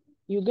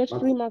 You get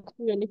 3 marks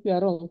even if you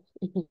are wrong.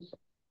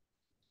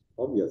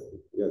 Obviously,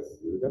 yes,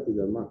 you get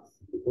the marks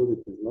because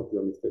it is not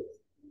your mistake.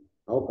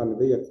 How can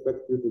they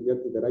expect you to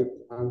get the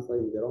right answer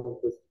in the wrong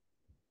question?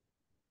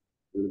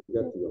 You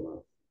get your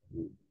marks.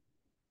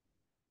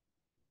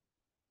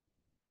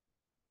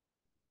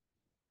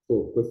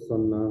 So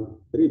question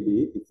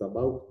 3B, it's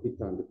about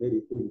Peter and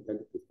Mary who intend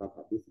to start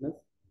a business,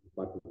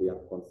 but they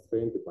are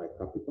constrained by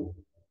capital.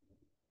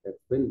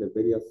 Explain the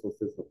various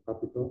sources of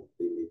capital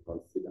they may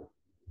consider.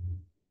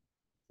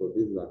 So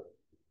this is a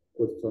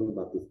question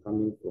that is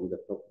coming from the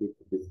topic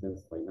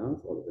business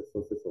finance or the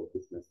sources of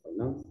business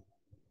finance.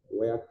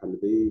 Where can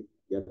they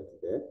get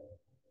the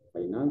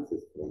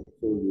finances from?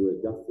 So you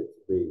will just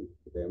explain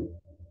to them.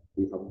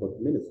 We have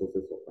got many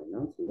sources of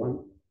finance. 1,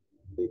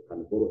 they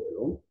can borrow a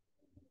loan.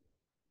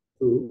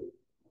 2,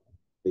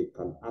 they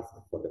can ask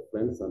for the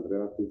friends and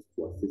relatives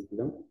to assist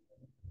them.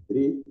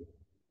 3,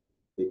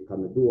 they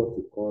can do what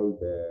we call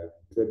the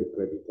trade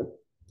credit.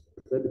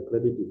 Trade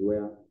credit is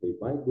where they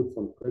buy goods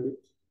on credit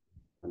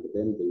and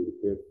then they will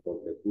pay for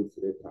the goods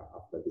later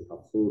after they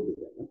have sold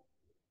them.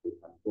 They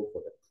can go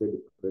for the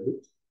trade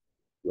credit,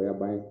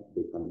 whereby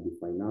they can be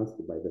financed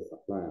by the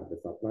supplier. The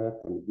supplier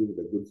can give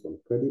the goods on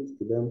credit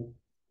to them.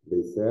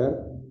 They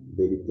sell,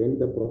 they retain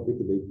the profit,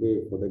 they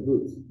pay for the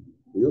goods.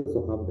 We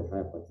also have the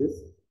hire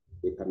purchase.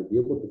 They can be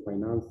able to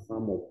finance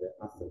some of the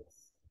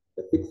assets,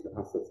 the fixed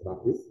assets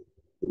that is,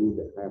 through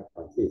the hire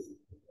purchase.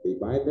 They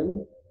buy them,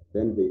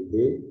 then they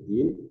pay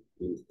in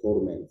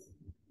installments.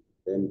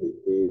 Then they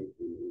pay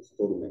in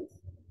installments.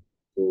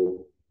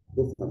 So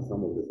those are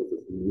some of the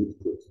sources you need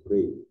to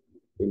explain,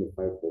 any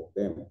 5 of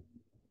them,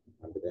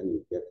 and then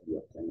you get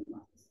your 10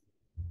 marks.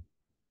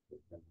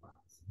 10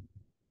 marks.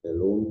 The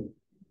loan,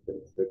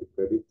 the trade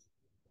credit,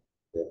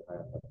 the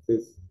hire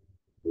purchase,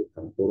 they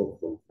can borrow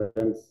from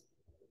friends.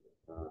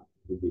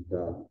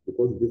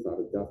 Because these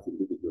are just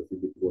individuals.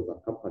 If it was a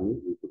company,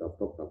 we could have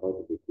talked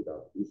about, they could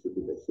have issued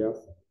the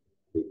shares,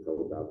 they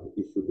could have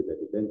issued the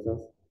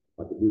debentures,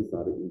 but these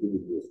are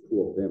individuals,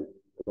 2 of them.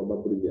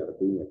 Probably they are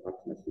doing a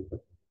partnership.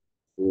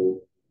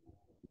 So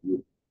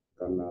you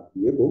can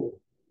be able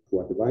to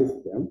advise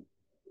them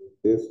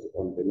based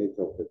on the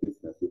nature of the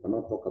business. You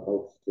cannot talk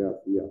about shares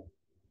here.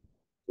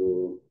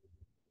 So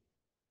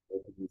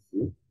let me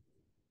see.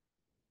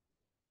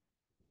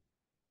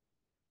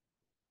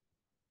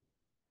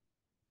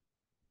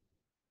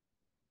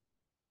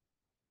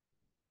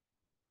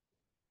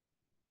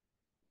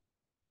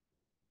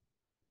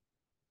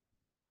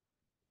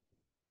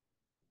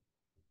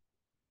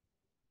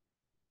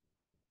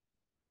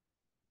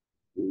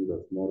 This is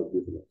a small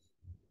business.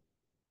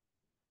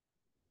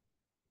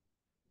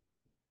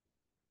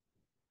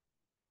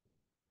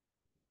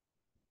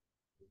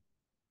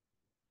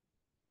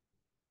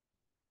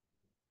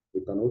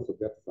 You can also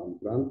get some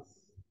grants.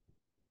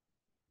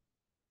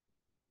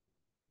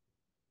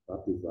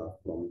 That is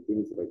from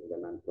things like the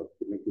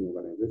non-profit making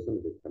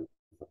organization, they can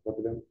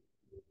support them.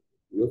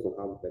 We also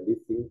have the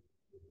leasing,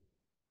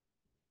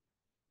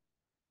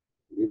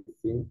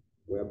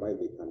 whereby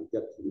they can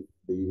get, if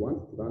they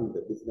want to run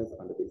the business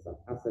and there's an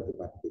asset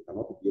that they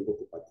cannot be able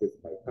to purchase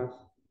by cash,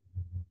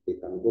 they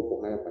can go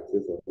for hire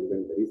purchase or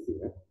even the leasing.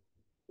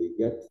 They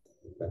get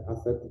the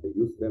asset, they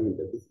use them in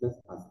the business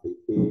as they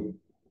pay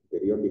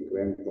periodic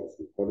rentals.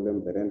 We call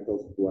them the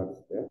rentals towards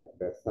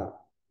their staff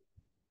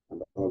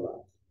and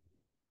all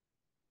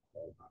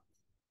that.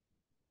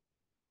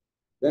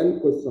 Then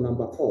question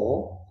number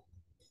 4,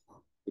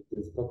 it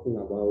is talking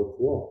about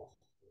what?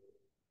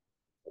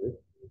 Sorry?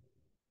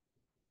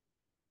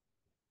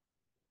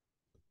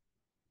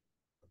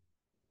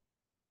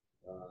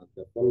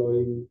 The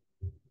following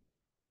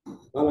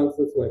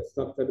balances were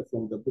extracted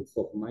from the books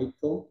of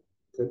Michael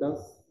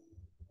traders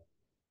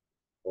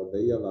for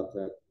the year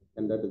that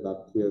ended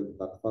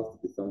that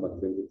 1st December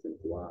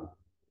 2021.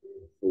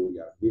 So we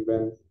are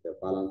given the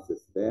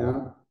balances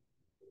there,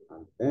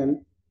 and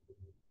then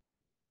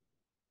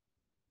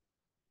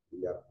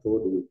we are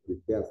told we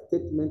prepare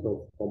statement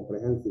of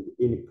comprehensive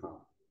income.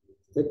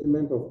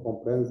 Statement of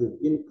comprehensive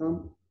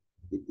income,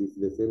 it is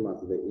the same as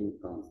the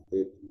income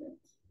statement.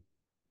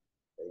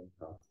 The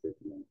income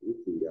statement, which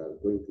we are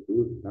going to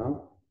do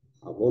now.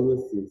 I've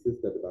always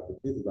insisted that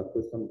this is a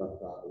question that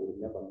will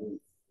never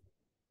miss.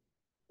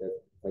 The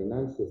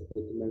financial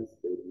statements,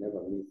 they will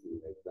never miss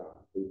in the exam.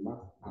 They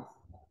must ask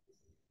that.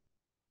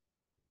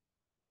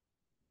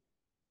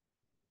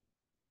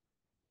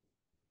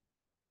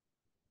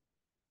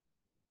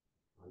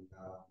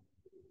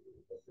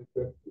 the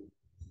secret to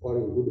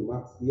scoring good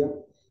marks here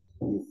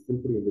is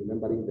simply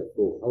remembering the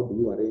flow. How do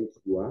you arrange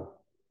your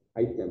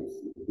items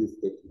in this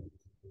statement?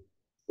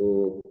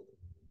 So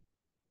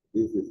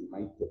this is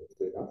my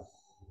traders.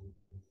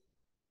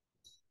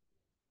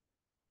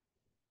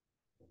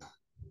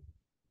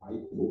 I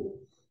flow.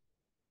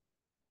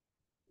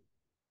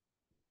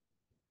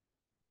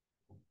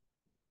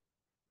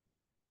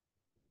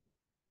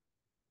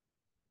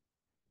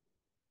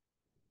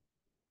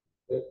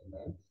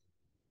 Statement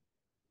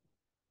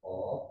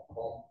or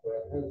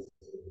comprehensive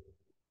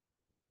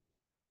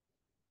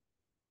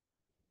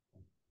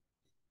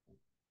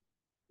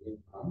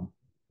income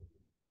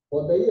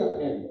for the year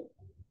end.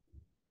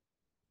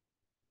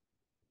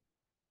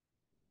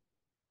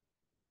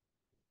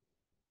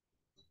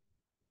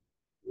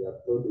 We are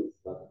told it's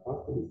that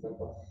after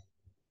December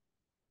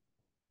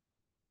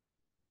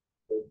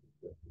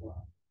 2021.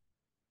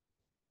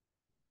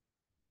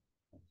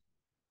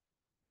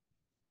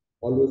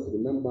 Always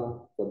remember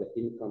for the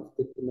income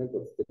statement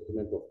or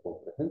statement of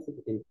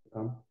comprehensive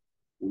income,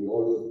 we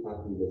always start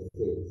with the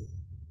sales.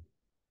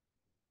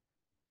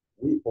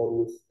 We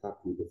always start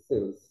with the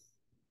sales.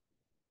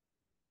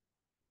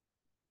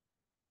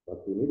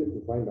 But we needed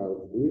to find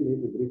out, do we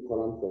need 3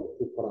 columns or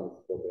 2 columns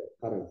for the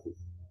currencies?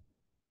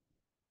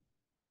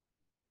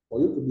 For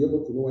you to be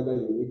able to know whether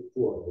you need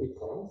 2 or 3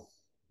 columns,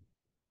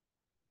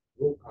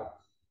 look at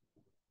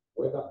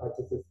whether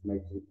purchases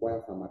might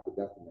require some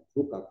adjustment.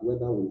 Look at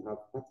whether we have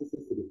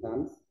purchases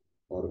returns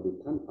or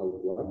return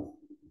outwards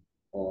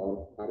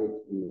or carried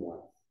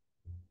inwards.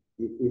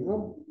 If we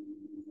have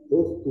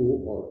those 2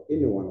 or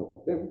any one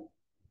of them,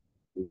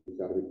 we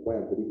shall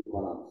require 3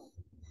 columns.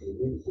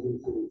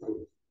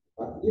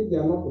 But if they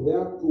are not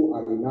there, 2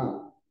 are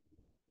enough.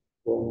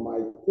 From my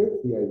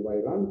case here, if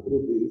I run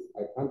through this,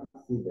 I can't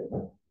see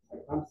them. I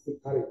can't see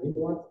carried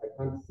inwards. I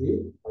can't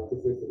see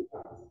purchases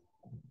returns.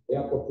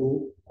 Therefore,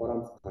 2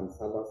 columns can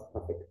serve us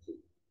perfectly.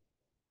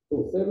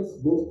 So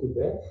sales goes to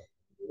the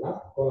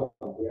last column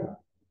here.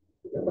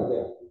 Remember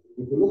there,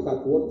 if you look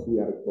at what we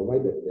are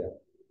provided there,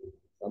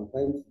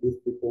 sometimes these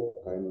people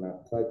can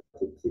try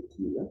to trick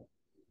you. Yeah?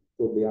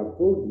 So they have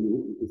told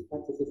you it is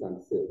purchases and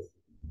sales.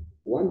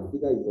 One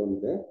figure is on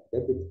the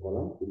debit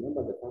column.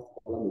 Remember the first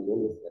column is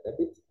always the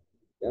debit.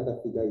 The other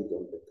figure is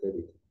on the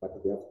credit. But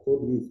they have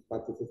told you it's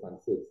purchases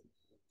and sales.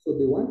 So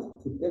they want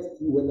to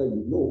test you whether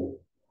you know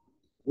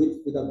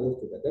which figure goes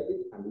to the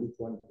debit and which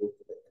one goes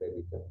to the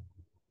credit.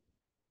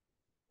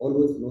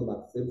 Always know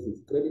that sales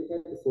is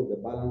credited, so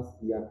the balance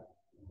here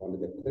on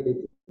the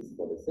credit is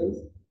for the sales.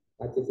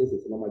 Purchases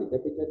is normally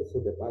debited,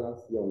 so the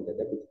balance here on the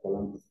debit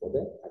column is for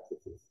the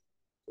purchases.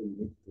 So you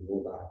need to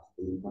know that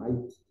they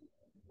might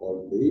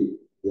or they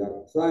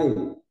are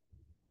trying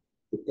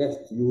to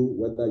test you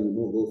whether you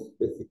know those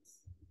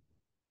basics.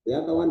 The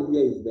other one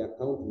here is the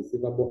account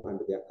receivable and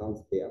the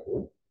accounts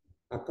payable.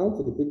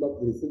 Account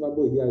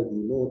receivable here,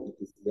 you know,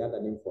 it is the other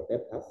name for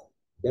debtors.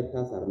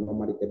 Debtors are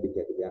normally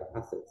debited, they are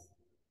assets.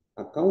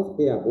 Accounts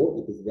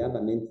payable, it is the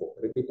other name for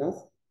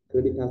creditors.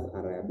 Creditors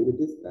are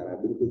liabilities. The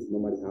liabilities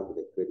normally have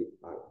the credit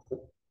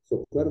balance.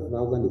 So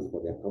 12,000 is for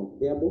the account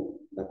payable,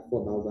 that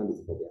 4,000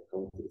 is for the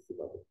account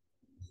receivable.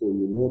 So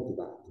you note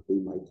that they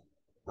might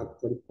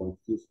actually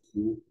confuse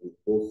you with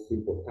those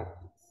simple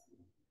tactics.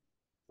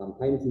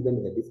 Sometimes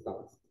even the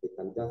discounts, they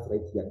can just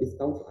write here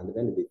discounts and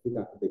then they put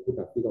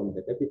a figure on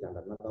the debit and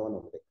another one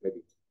on the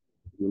credit.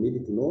 You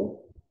need to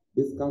know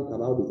discount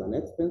allowed is an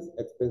expense.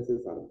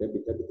 Expenses are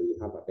debited, so you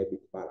have a debit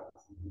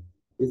balance.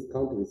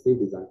 Discount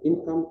received is an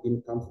income.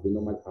 Incomes they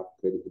normally have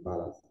credit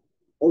balance.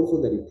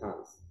 Also the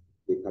returns,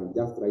 they can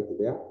just write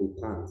their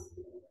returns.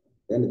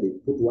 Then they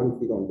put one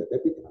figure on the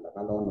debit and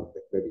another one on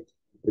the credit.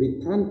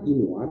 Return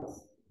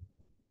inwards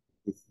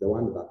is the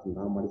one that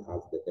normally has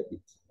the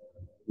debit.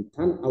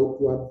 Return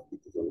outwards, it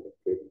is on the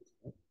credit.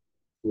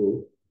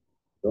 So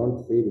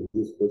don't fail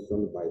this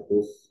question by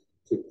those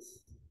tricks.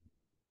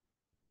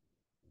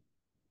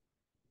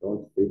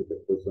 Don't fail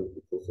the question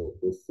because of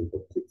those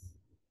simple tricks.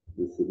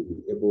 You should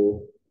be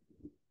able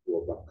to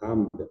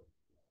overcome them.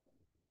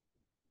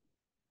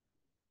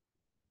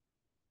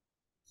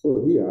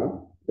 So here,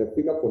 the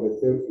figure for the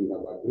sales we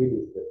have agreed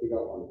is the figure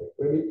on the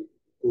credit,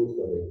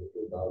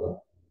 272,000.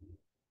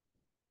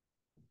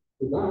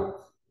 To that,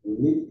 we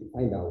need to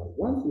find out,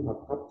 once you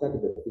have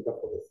captured the figure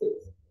for the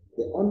sales,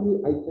 the only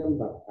item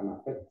that can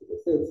affect the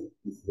sales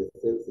is the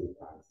sales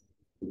returns,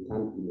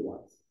 return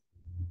inwards.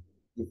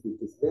 If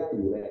it is there,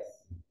 you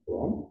less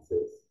from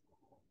sales.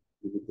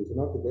 If it is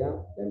not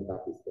there, then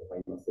that is the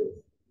final sales,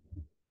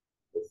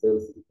 the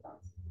sales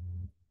returns.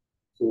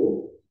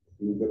 So,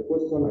 in the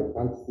question, I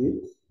can't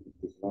see it,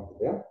 it is not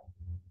there.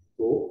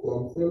 So,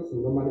 from sales,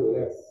 we normally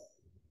less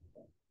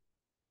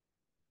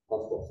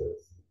cost of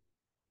sales.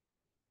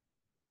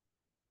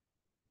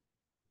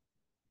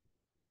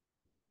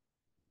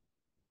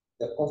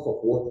 The cost of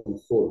what we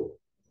sold.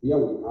 Here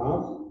we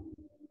have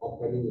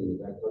opening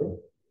inventory.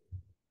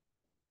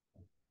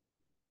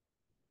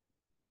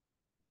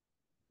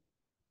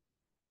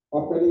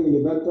 Opening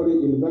inventory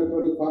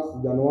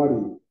 1st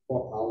January,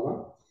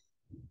 4,000.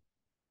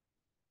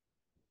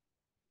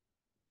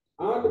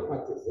 add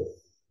purchases.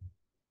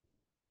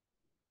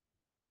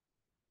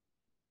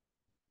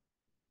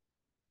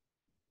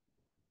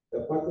 The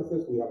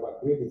purchases we have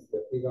agreed is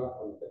the figure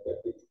on the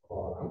debit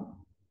column.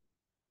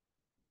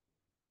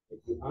 If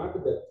you add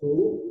the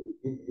two, it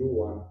will give you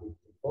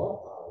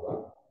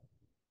 154,000.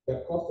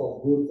 The cost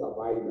of goods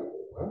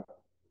available.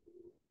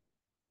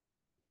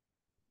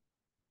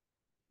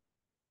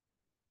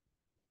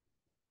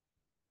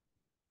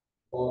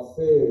 For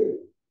sale,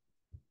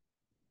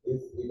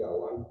 this figure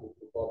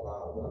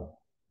 154,000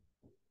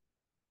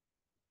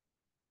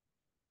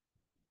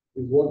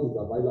 is what is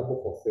available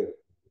for sale.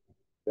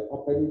 The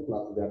opening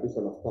plus the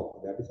additional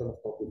stock. The additional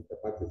stock is the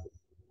purchases.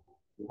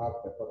 You have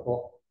the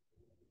total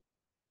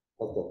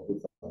cost of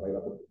goods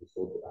available to be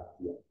sold at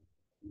here.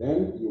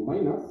 Then you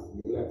minus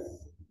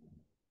less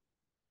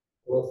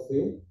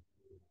closing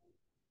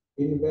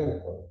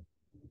inventory.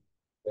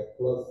 The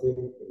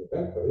closing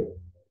inventory,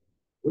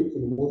 which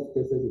in most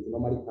cases is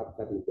normally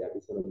captured with the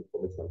additional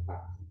information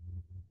part.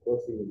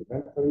 Closing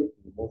inventory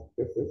in most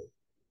cases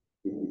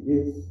it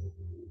is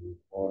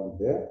on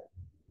the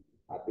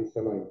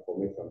additional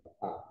information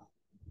part,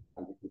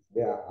 and it is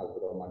there as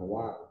Roman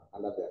 1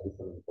 under the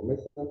additional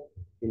information.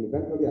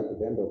 Inventory at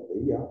the end of the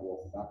year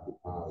was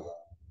 30,000.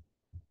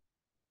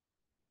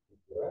 If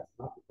you rest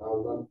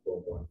 30,000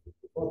 from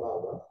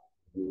 154,000,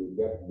 you will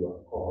get your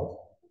cost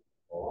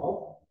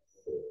of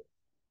sales.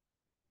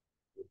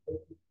 You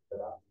take the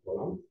last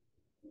column,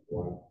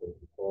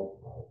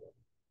 124,000.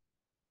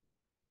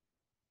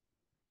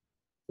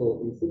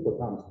 So in simple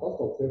terms,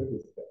 cost of sales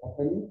is the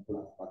opening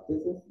plus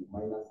purchases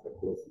minus the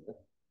closing.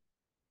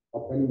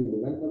 Opening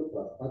inventory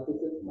plus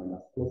purchases minus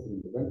closing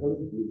inventory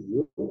gives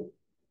you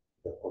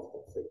the cost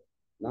of sales.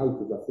 Now it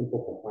is a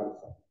simple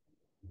comparison.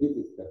 This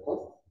is the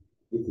cost,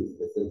 this is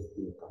the sales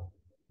income.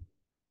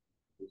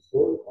 You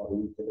sold or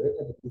you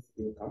generated this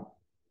income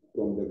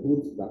from the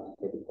goods that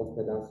had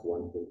costed us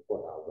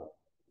 124,000.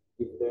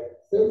 If the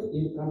sales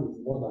income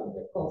is more than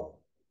the cost,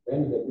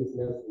 then the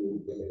business will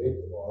generate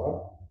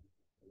or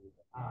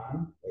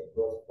earn a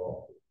gross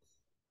profit.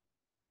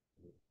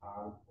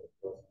 Earn a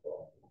gross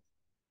profit.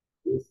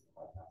 This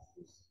minus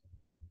this.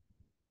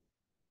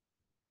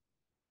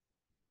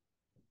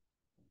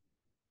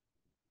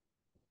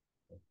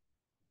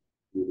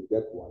 You will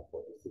get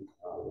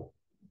 146,000.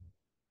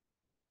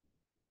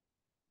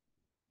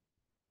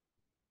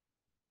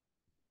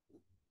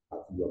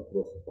 As your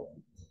gross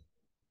profit.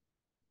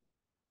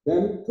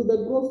 Then to the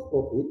gross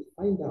profit,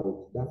 find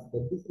out does the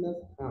business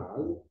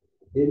have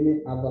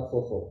any other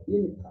source of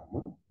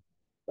income?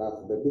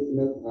 Does the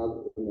business have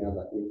any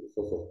other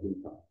source of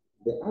income?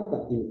 The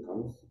other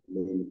incomes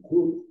may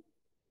include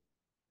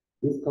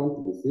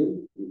discount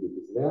received, if it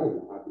is there,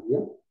 you add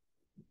here.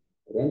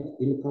 Rent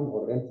income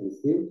or rent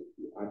received,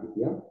 you add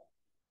here.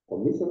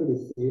 Commission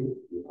received,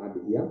 you add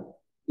here.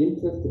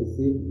 Interest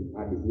received, you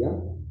add here.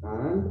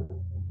 And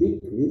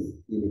decrease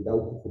in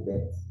doubtful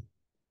debts.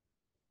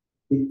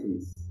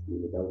 Decrease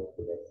in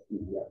doubtful debts.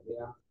 If you are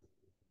there,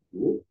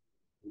 you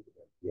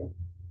here.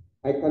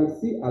 I can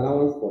see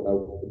allowance for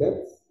doubtful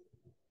debts.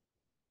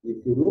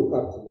 If you look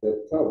at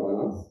the trial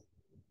balance,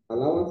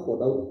 allowance for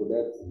doubtful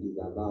debts is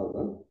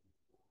 1,000.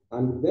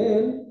 And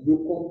then you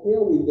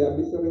compare with the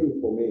additional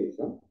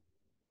information.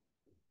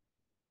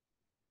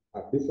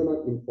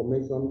 Additional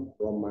information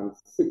from month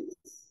 6.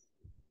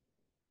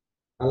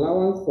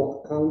 Allowance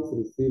for accounts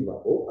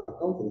receivable.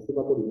 Accounts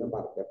receivable,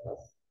 remember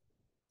debtors.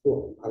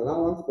 So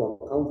allowance for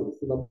accounts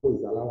receivable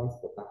is allowance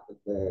for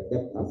the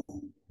debtors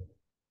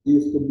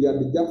is to be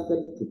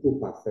adjusted to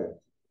 2%.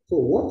 So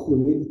what you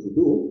need to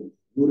do,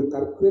 you will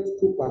calculate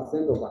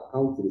 2% of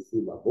accounts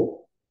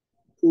receivable,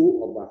 2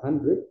 over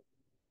 100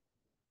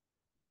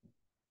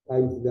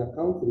 times the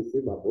accounts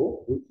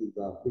receivable, which is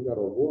a figure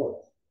of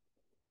what?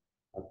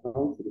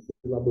 Accounts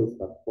receivable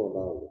is at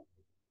 4,000.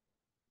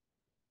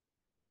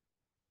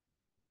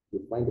 You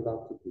find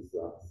that it is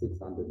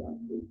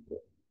 680.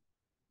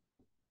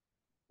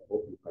 I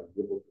hope you can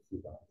be able to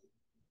see that.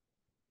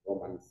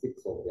 Roman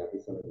 6 of the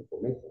additional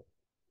information.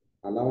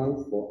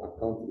 Allowance for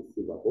account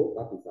receivable,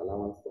 that is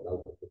allowance for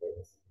doubtful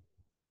debts,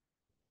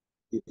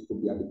 is to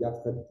be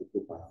adjusted to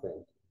 2%.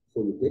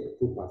 So you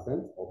take 2%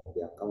 of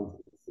the account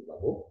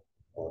receivable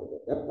or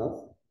the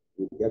debtors,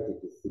 you get it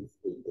to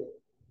 680.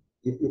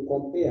 If you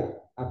compare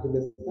at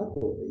the start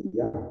of the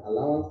year,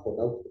 allowance for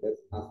doubtful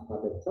debts as per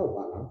the trial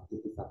balance,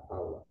 it is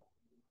 1,000.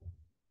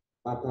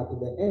 But at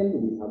the end,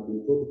 we have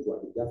been told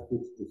to adjust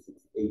it to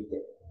 680.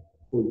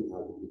 So it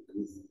has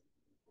decreased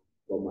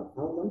from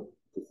 1,000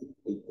 to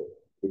 680.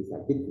 There is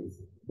a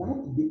decrease.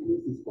 That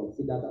decrease is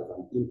considered as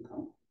an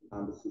income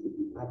and should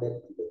be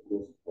added to the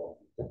gross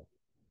profit.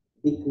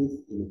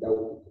 Decrease in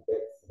doubtful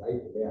debts,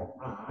 right there.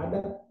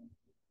 Add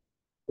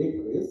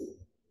decrease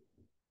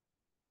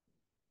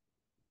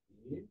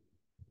in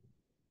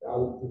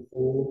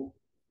doubtful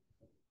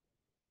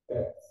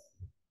debts.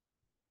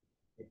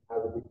 It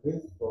has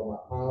decreased from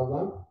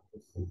 1,000 to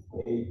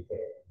 680.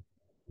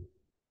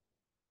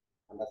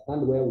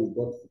 Understand where we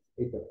got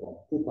 680 from?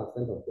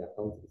 2% of the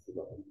accounts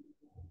receivable.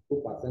 2%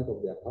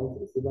 of the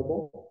accounts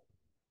receivable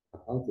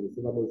accounts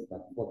receivable is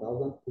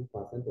 34,000,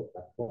 2% of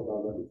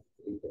 34,000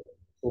 is 8.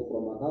 So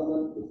from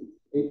 1,000 to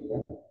 8,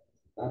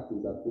 that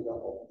is a figure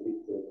of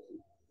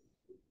 320.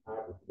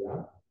 Add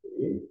there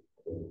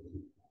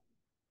 320.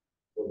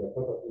 So the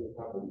total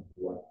income is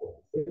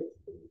 146,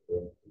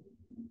 320.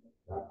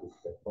 That is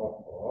the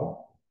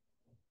total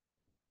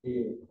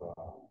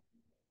income.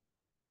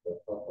 The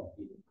total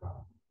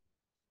income.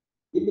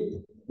 If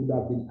it would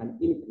have been an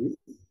increase,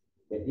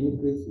 the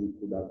increase we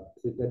could have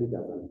treated it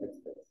as an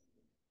expense.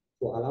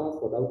 So allowance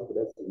for doubtful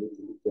debts, you need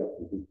to be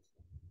careful with.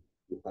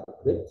 You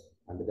calculate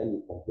and then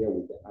you compare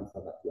with the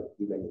answer that you are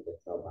given in the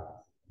trial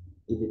balance.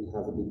 If it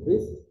has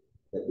decreased,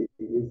 the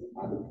decrease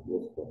added to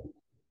gross profit.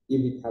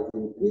 If it has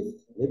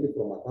increased, maybe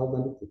from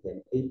 1,000 to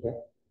 1080,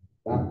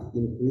 that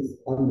increase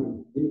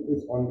only, it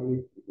is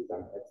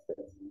an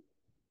expense.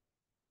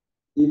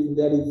 If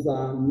there is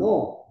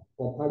no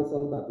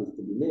comparison that is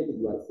to be made,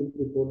 you are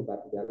simply told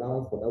that the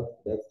allowance for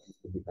doubtful debts is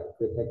to be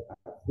calculated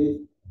as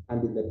this,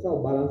 and in the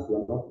trial balance, you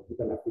are not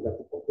given a figure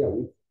to compare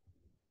with,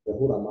 the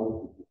whole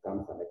amount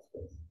becomes an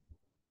expense.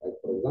 Like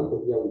for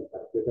example, here we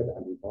calculated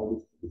and we found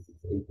it to be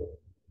 680.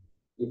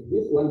 If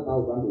this 1,000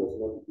 was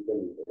not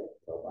given in the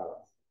trial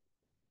balance,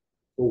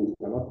 so we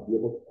cannot be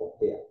able to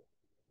compare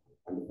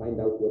and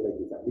find out whether it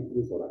is a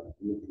decrease or an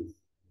increase.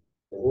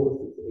 The whole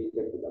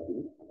 680 could have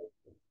been an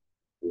expense.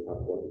 We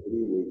have got 3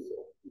 ways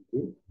of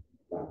teaching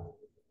that.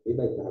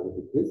 Either it has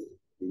decreased,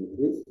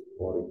 increased,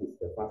 or it is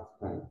the first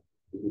time.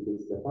 If it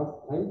is the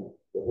first time,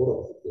 the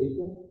whole of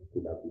 680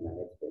 could have been an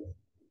expense.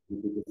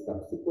 If it is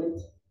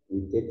subsequent,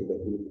 we take the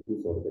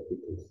increase or the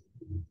decrease.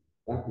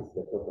 That is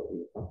the total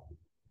income.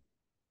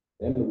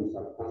 Then we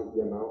shall come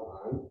here now,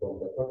 and from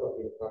the total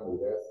income we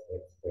less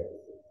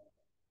expenses.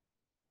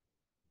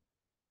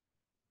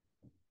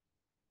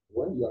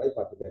 When you arrive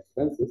at the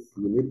expenses,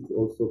 you need to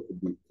also to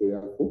be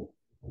careful.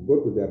 Go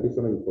to the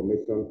additional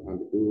information and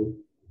do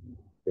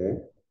there.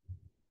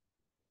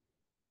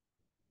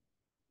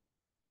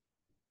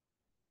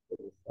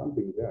 There is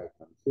something there I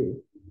can see.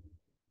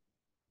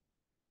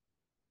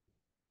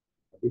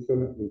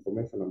 Additional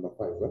information number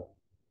 5.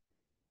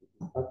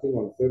 Starting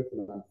on sales,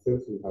 and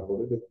sales we have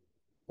already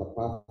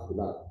surpassed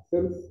that.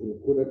 Sales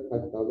included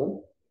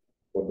 5,000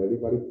 for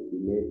delivery to be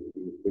made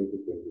in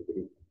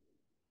 2023.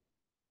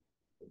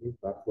 If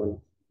that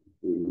one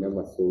we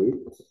never saw it,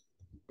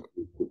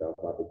 we could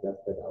have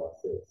adjusted our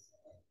sales.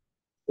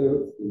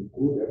 Sales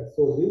included,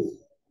 so this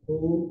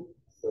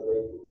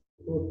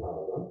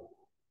 272,000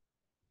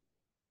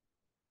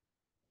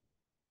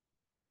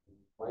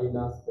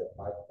 minus the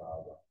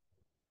 5,000.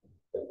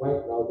 The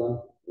 5,000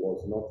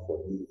 was not for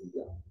this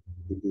year.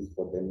 It is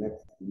for the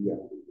next year,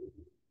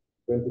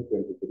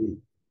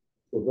 2023.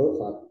 So those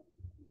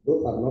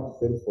are not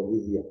sales for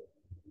this year.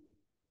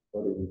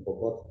 Sorry, we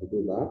forgot to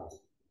do that.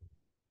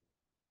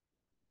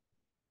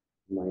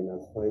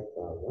 Minus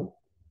 5,000.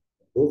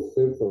 Those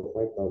sales of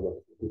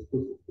 5,000 is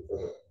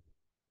 267.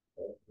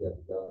 Yes,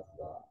 that's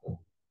that.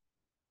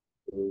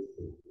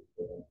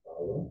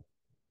 267,000.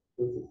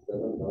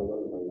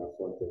 267,000 minus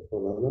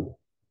 124,000.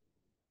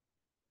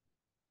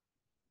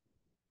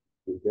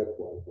 We get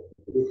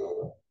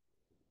 143,000.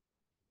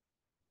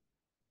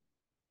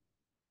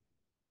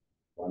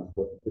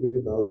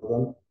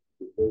 143,000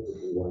 is going to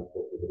be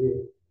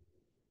 143.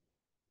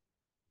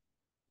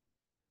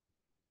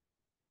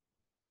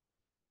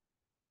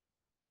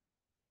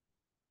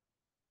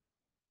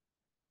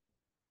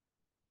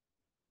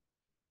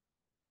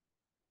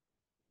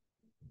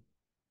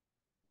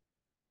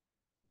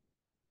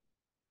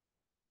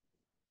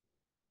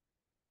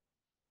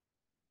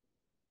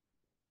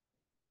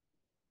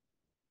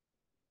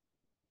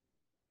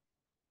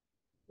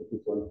 It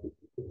is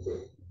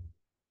 156.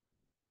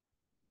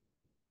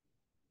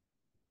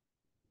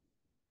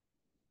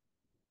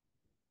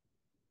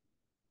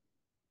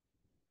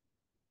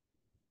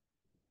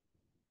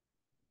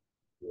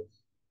 Yes.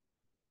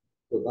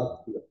 So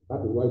that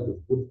is why it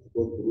is good to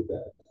go through the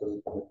actual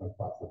information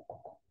part.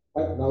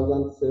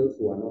 5,000 sales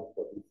were not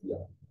for this year,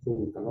 so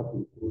we cannot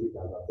include it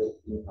as a sales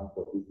income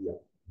for this year.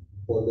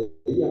 For the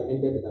year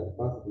ended at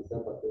 1st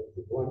December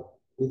 2021,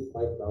 these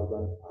 5,000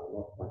 are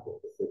not part of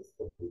the sales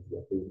for this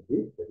year. They will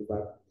be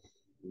delivered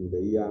in the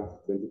year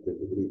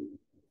 2023,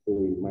 so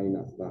we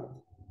minus that.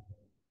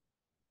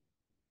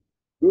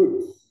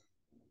 Good.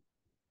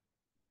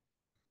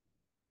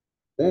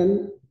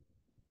 Then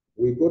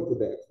we go to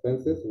the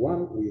expenses.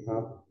 One, we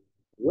have,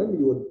 when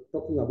you're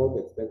talking about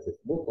expenses,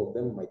 most of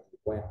them might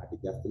require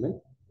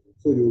adjustment.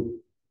 So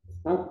you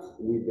start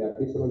with the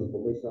additional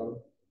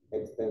information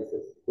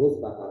expenses,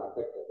 those that are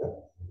affected.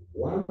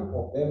 One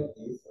of them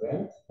is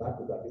rent, that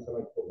is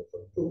additional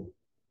information. 2,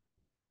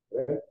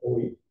 rent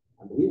owing.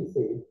 And we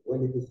say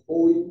when it is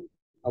owing,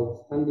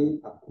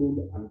 outstanding,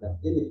 accrued, and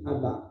any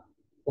other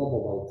form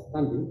of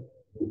outstanding,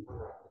 we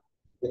add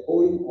the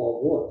owing of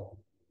what?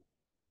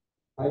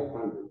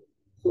 500.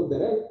 So the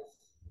rent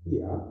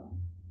here,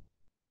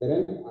 the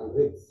rent and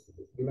rates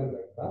is given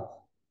like that.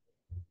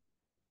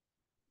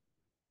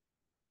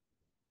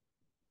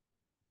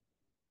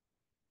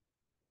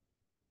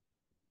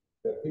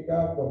 The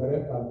figure for the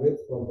rental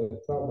rates from the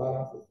trial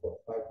balance is for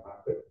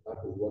 500. That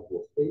is what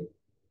was paid.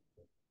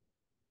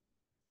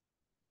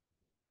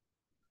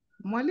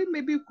 Mwali,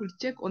 maybe you could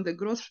check on the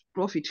gross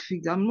profit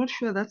figure. I'm not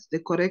sure that's the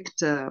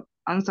correct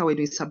answer when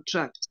we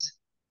subtract.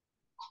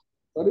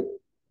 Sorry?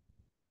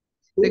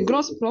 The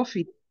gross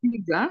profit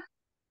figure,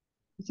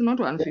 it's not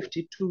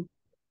 152.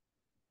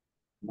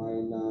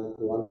 Minus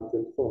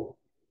 124.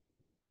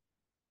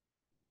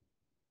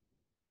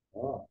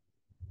 Oh.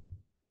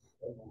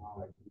 I don't know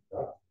how I did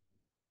that.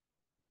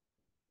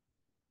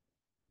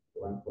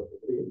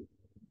 143.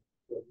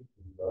 So this is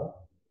the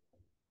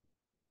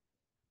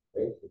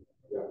basic.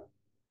 Yeah.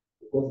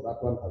 Because that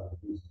one has to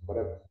be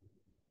correct.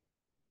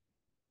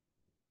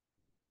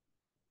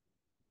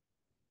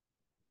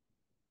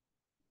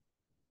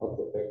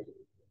 Okay, thank you.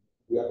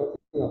 We are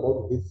talking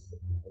about this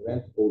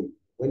rent owing.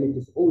 When it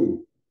is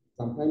owing,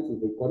 sometimes we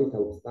will call it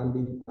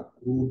outstanding,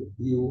 accrued,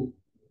 due.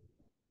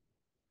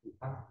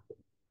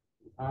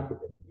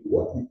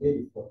 What we paid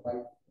is for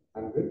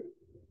 500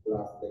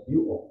 plus the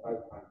due of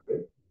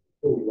 500.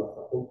 So we were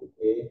supposed to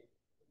pay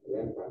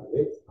rent and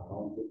rates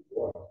amounting to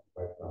what?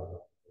 5,000.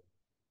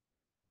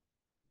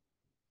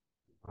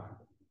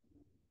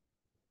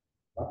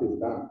 That is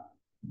done.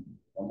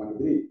 Number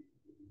 3.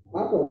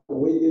 Part of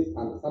wages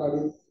and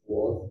salaries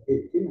was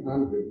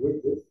 1,800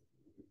 wages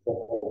for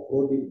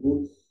offloading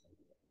goods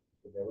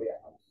to the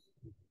warehouse.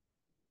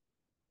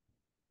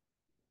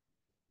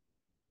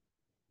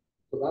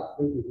 So that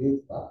simply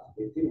means that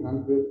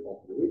 1,800 of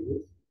the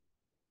wages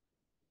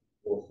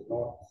was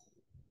not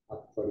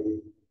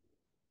actually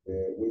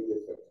the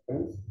wages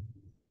expense.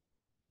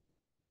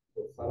 So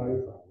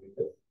salaries and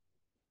wages.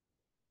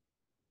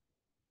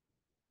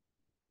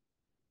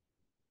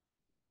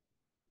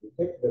 We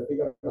take the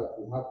figure that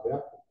we have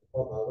there,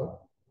 4,000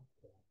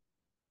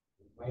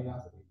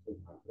 minus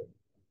 1,800.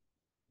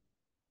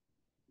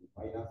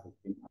 Minus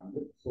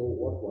 1,500. So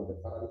what were the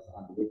salaries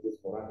and wages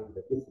for running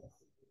the business?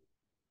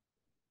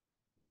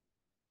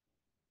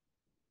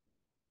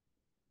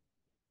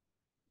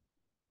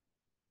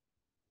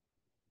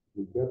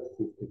 We get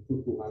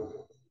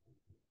 52,200.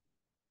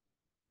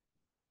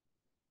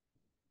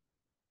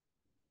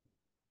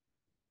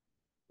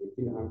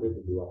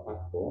 They were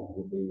part for,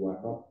 but they were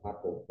not part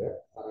of the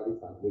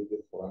salaries and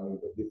wages for running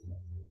the business.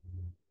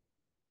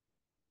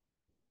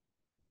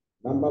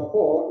 Number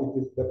 4,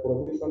 it is the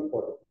provision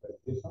for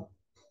depreciation.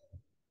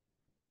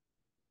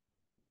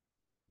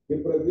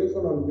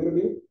 Depreciation on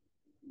building.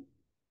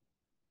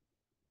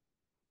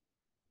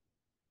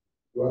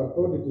 You are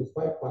told it is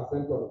 5%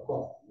 on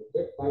cost. You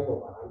take 5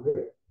 of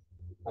 100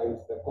 times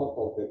the cost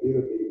of the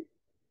building.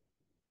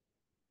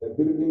 The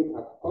building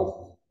at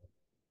cost.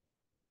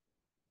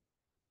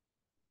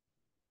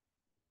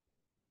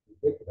 You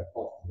take the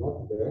cost,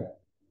 not the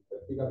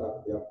figure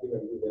that they have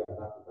given you there,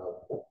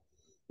 30,000.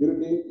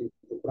 Building is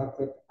to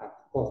bracket at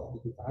cost.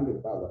 It is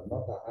 100,000,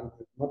 not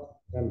 100, not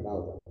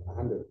 10,000,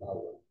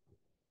 100,000.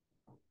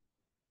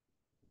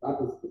 That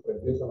is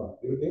depreciation on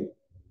building.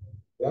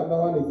 The other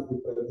one is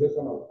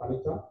depreciation on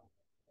furniture.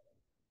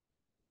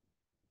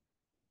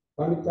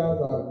 Furnitures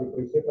are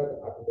depreciated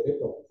at the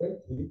rate of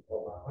 20 or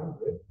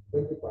 100,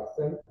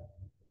 20%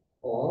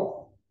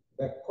 of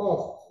the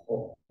cost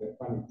of the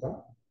furniture.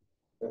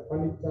 The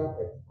furniture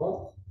at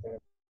cost 10,000.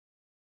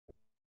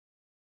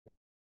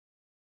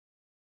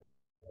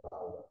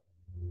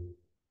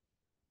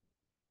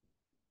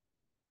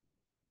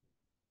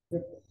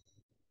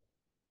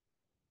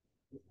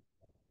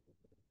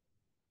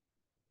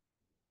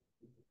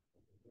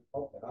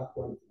 The last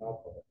one is now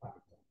for the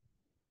furniture.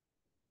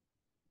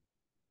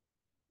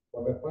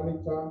 For the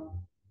furniture,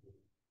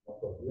 of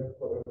the year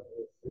for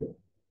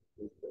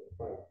is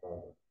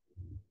 25,000.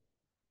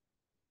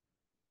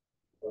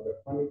 So the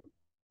furniture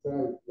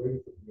is going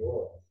to be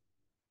what?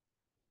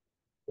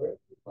 20%.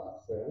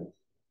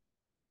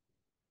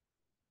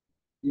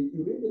 If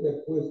you read the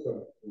question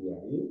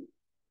clearly,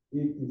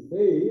 it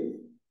says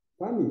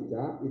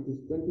furniture, it is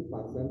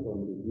 20% on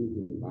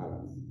reducing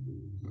balance.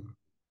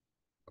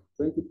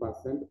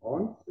 20%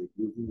 on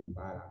reducing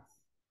balance.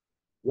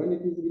 When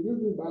it is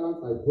reducing balance,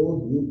 I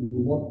told you, you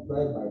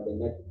multiply by the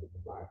net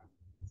supply.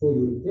 So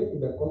you take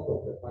the cost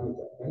of the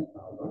furniture, 10,000,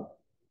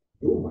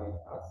 you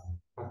minus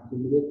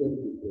accumulated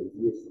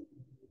depreciation.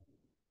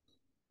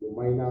 You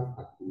minus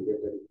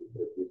accumulated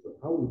depreciation.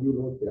 How would you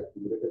know the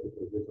accumulated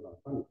depreciation on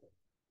furniture?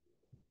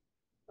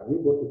 Can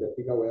you go to the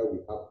figure where we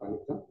have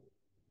furniture?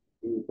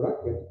 In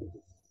bracket, it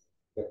is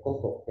the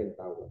cost of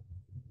 10,000.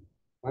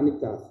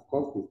 Furniture's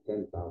cost is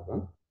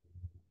 10,000.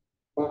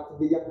 But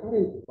the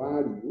current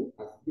value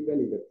as given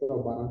in the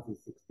trial balance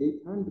is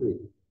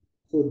 6,800.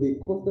 So they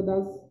costed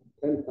us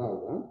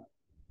 10,000,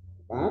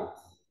 but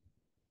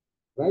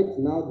right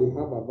now they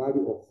have a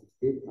value of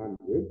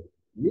 6,800,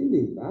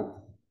 meaning that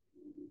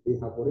they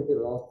have already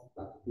lost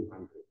that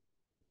 200.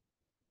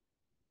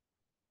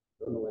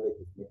 Don't know whether it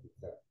is making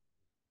sense.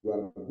 You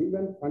are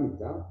given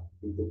furniture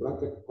into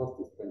bracket cost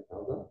is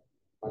 10,000,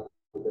 but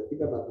the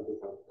figure that we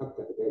have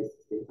captured there is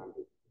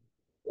 6,800.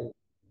 Then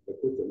the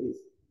question is,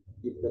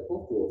 if the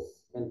cost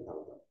was 10,000,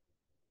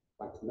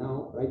 but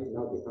now, right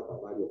now, they have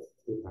a value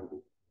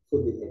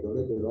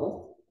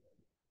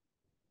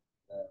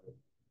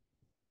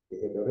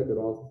had already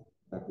lost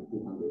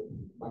 3,200.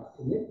 But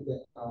to make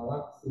our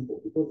work simple,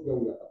 because here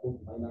we are supposed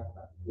to minus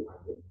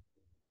 3,200,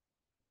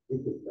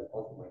 this is the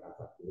cost minus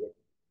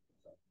accumulation.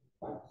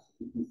 But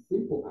it is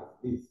simple as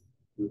this.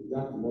 You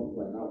just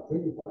multiply now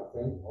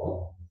 20%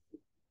 of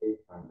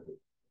 800,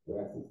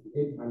 where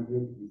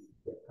 6,800 is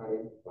the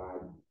current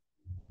value.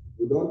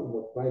 You don't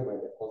multiply by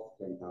the cost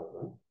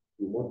 10,000.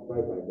 You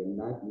multiply by the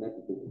net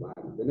book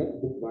value. The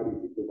net book value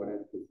is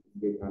equivalent to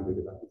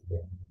 6,800 that is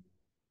there.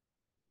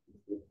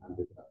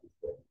 6,800 that is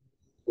there.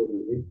 So you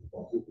need to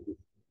compute this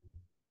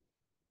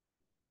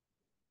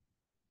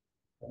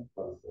 10%.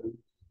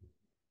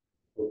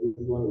 So this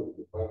one will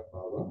be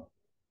 5,000.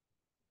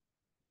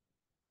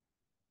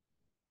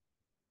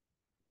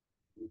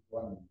 This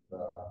one is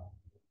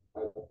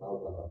 5,000 as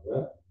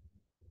well.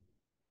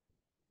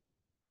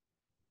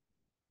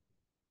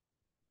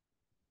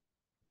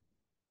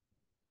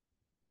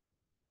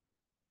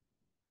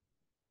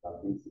 That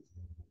means 60.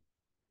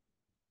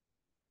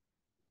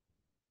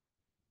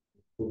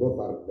 So those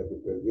are the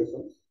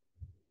depreciations.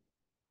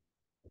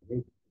 I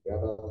think the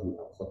others we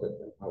have sorted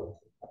them out.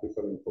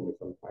 Additional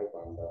information 5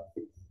 and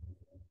 6.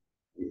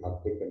 We have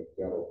taken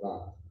care of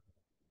that.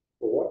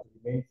 So what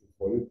remains is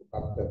for you to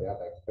capture the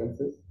other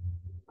expenses,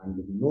 and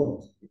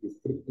note it is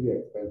strictly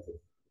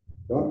expenses.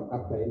 Don't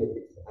capture any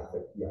fixed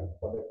asset here.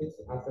 For the fixed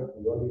asset,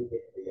 we only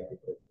take the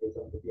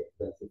depreciation to be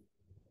expensive,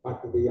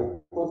 but their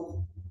costs,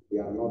 they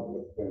are not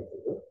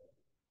expensive.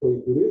 So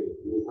if you read,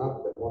 we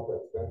have the motor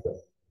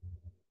expenses.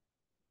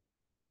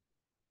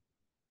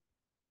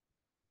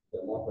 The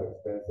motor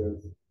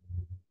expenses,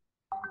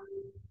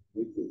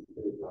 which is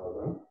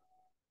 3,000.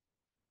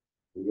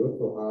 We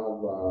also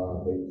have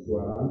the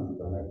insurance is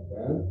an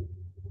expense.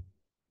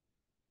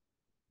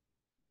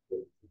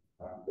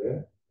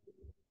 And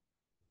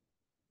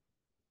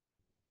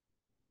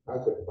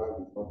cash at bank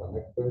is not an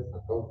expense.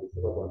 Account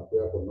receivable and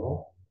payable no.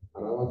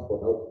 Allowance for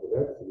doubtful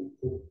debts, we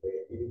took the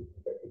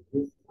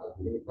increase as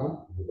income.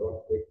 We don't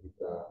take it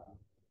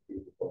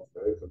into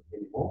consideration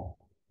anymore.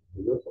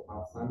 We also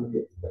have sundry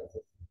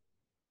expenses.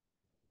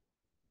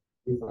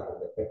 These are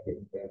the fixed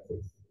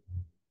expenses.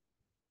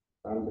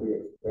 Sundry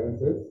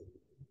expenses.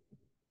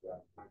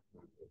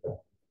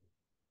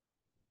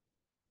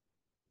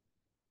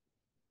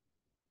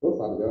 Those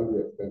are the only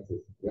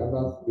expenses. The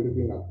others,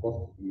 building and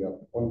cost, we have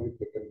only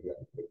taken the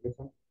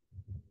depreciation.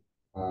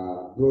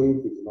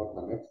 Drawings is not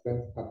an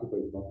expense, capital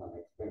is not an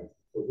expense.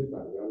 So these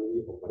are the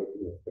only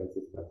operating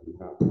expenses that we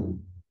have.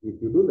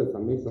 If you do the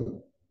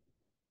summation,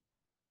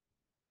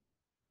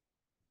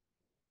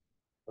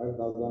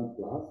 5,000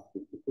 plus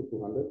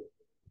 52,200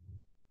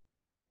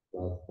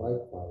 plus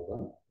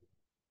 5,000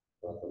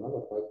 plus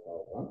another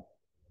 5,000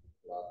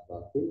 plus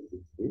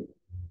 1360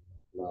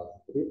 plus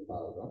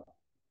 3,000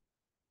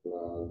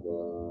 plus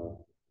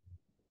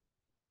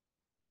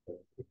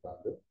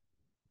 600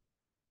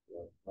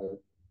 plus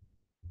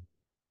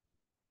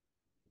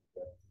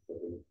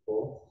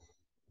 574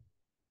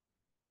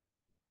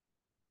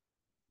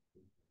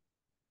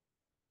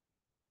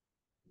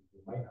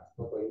 minus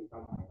total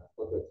income minus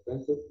total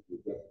expenses, you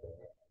get the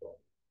net profit.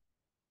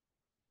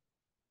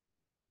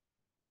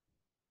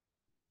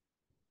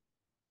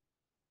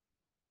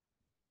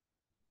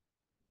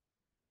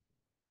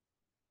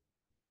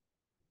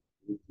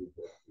 Which is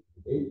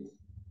 58.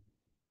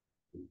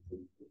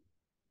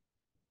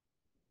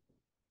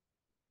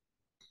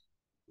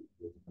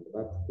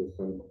 That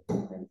question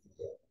ends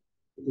there.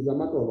 It is a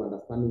matter of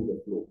understanding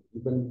the flow.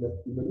 Even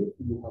if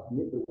you have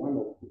made one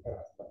of the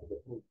errors, but the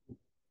flow,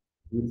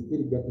 you will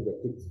still get the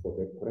fix for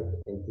the correct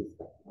entries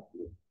that you have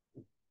made.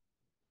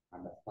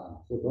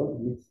 Understand? So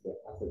don't mix the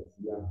assets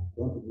here.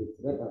 Don't mix.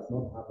 Let us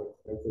not have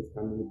expenses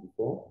coming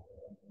before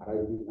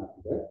arriving at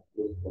the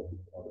close profit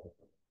order.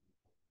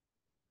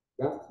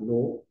 Just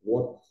know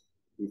what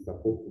is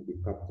supposed to be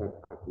captured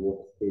at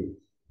what stage.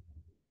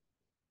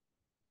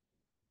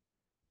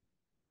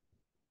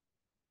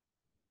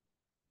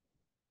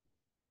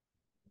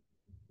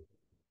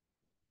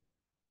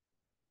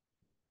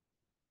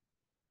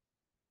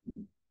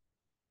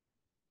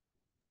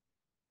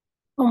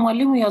 So,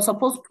 Mwalimu, you're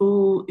supposed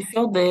to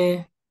show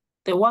the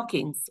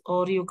workings,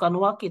 or you can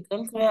work it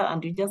elsewhere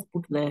and you just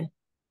put the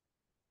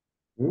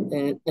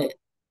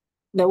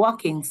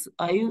workings.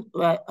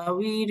 Are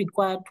we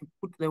required to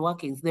put the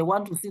workings? They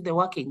want to see the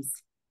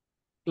workings,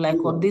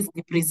 like on these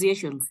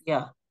depreciations,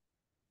 yeah.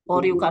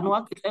 Or you can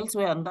work it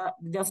elsewhere and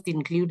just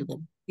include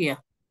them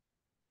here.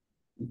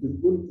 It is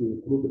good to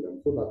include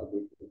them so that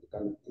it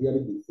can clearly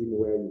be seen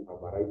where you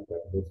have arrived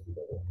at those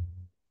figures.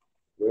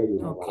 Where you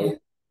have arrived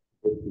at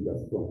those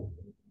figures from.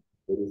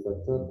 There is a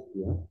chart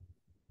here.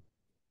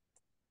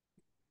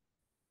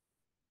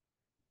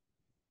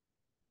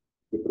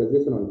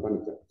 Depreciation on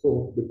furniture.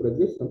 So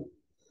depreciation,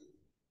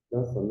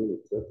 just a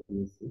minute, let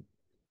me see.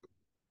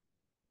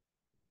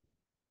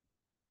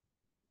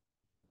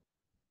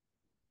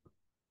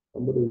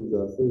 Somebody is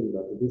saying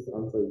that this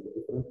answer is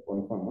different.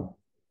 Confirm.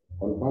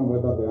 Confirm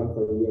whether the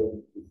answer here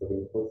is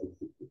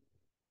 7460.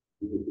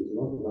 If it is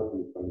not, that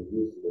you can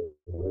use the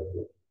correct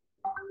one.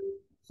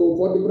 So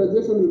for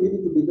depreciation, you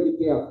need to be very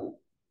careful.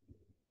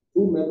 2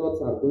 two methods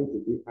are going to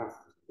be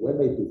asked,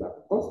 whether it is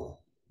at cost,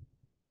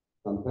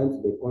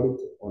 sometimes they call it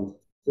on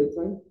straight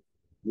line,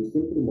 you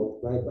simply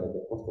multiply by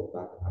the cost of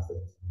that asset.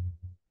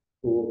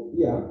 So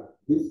here,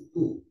 these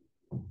two,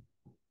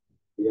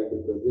 their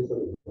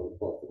depreciation is on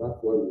cost. That's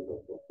why we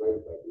have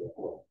multiplied by their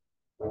cost.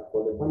 But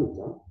for the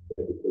furniture,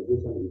 the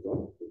depreciation is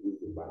on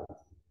reducing balance.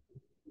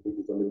 If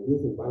it's on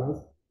reducing balance,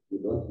 you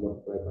don't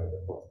multiply by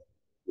the cost.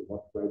 You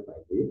multiply by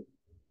the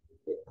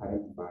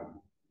current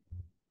value.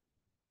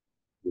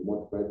 You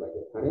multiply by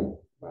the current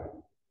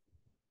value.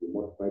 You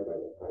multiply by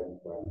the current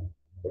value.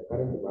 The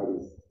current value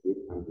is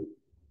 800.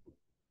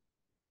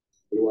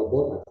 They were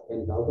bought at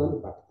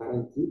 10,000, but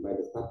currently, by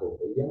the start of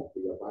the year,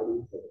 their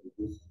value has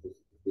reduced to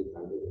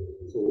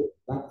 6,800. So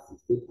that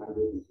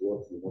 6,800 is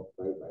what you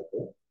multiply by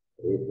the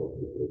rate of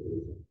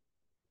depreciation.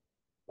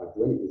 But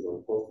when it is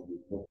on cost,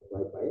 you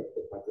multiply by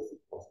the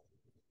purchasing cost.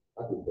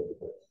 That is the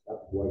difference.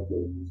 That's why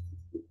they use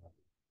 6,800.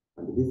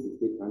 And this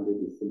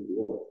 6,800 is simply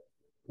what?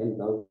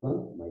 10,000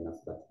 minus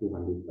that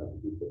 200 that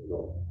is the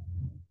loss.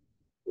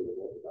 So they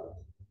work it out.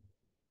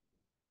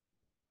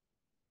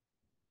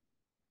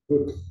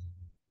 Good.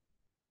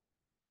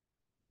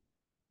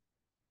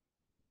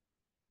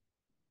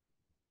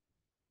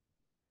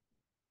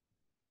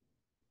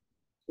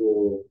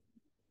 So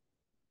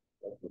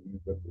that's the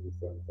answer to this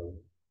one.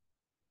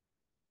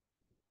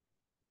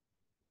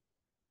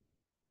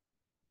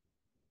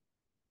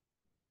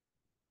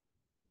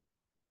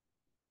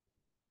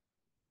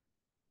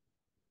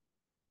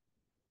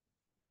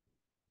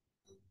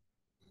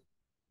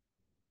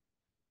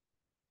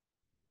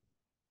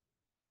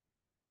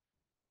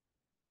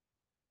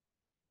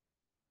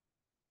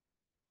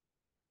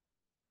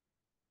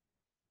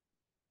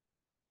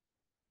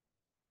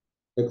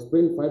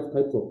 Explain 5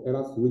 types of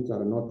errors which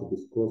are not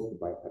disclosed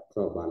by a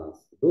trial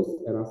balance.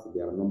 Those errors,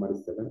 they are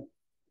normally 7.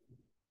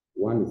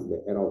 One is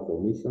the error of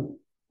omission,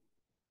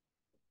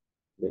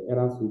 the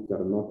errors which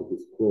are not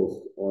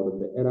disclosed, or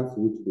the errors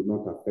which do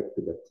not affect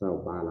the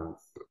trial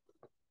balance.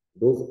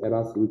 Those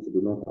errors which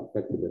do not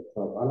affect the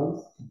trial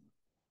balance,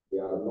 they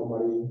are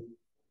normally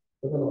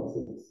 7 or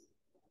 6.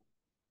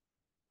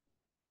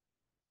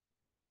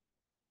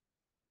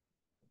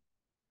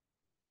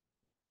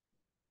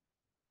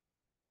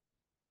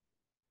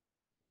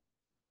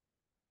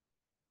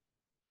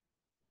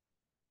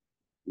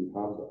 We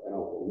have the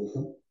error of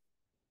omission,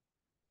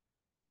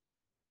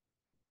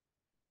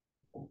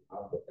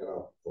 have the error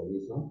of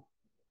omission,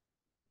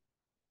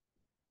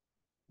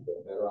 the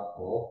error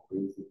of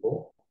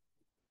principle,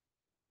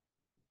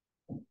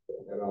 the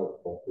error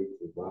of complete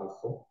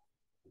reversal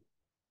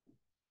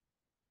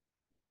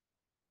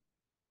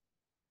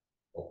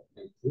of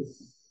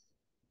entries.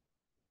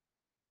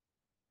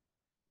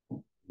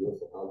 We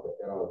also have the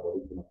error of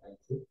original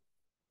entry,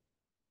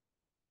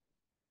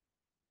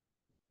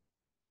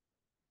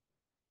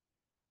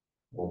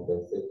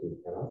 compensating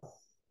errors,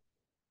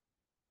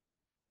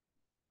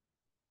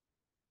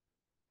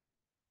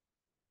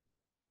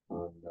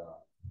 and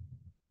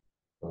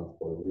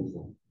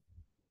transformation.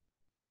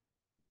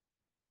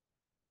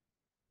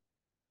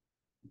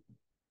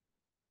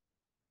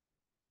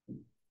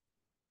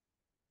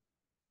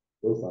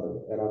 Those are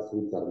the errors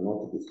which are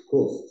not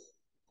disclosed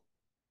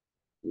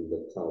in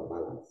the trial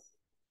balance.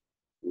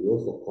 We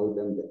also call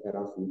them the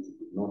errors which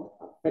do not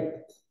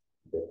affect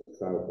the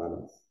trial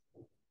balance.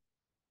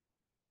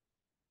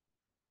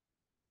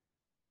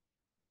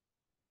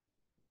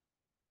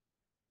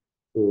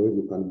 So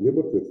you can be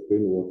able to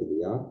explain what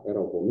they are.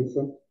 Error of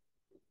omission,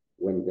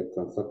 when the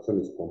transaction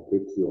is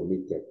completely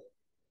omitted.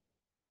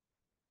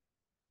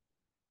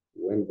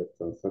 When the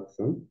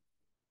transaction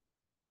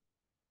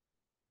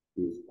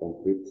is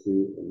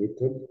completely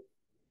omitted,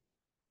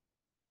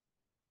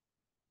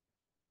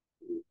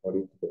 we call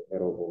it the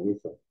error of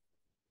omission.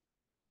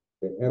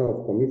 The error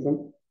of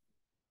commission,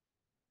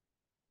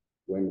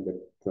 when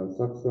the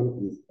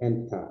transaction is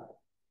entered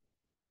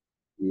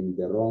in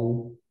the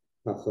wrong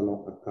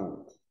personal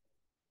account.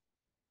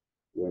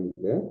 When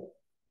the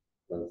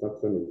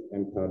transaction is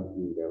entered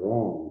in the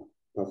wrong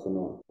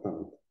personal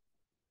account,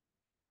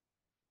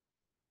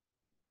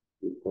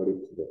 we call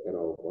it the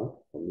error of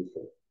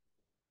commission.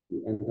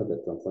 You enter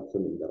the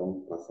transaction in the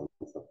wrong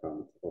person's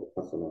account or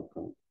personal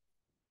account.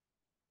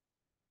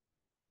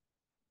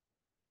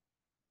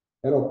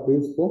 Error of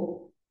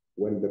principle,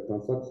 when the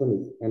transaction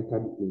is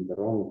entered in the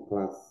wrong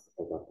class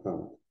of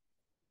account.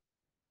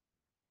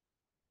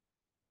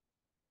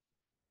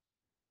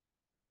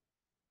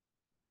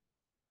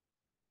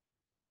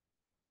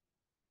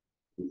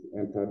 Is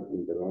entered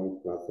in the wrong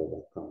class of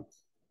account.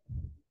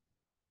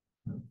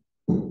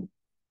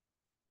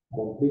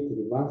 Complete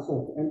reversal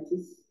of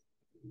entries,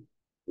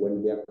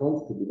 when the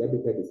account to be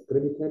debited is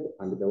credited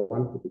and the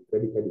one to be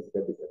credited is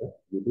debited,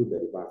 you do the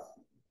reverse.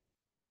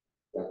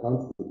 The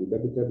account to be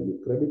debited,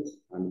 you credit,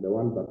 and the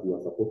one that you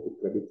are supposed to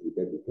credit, you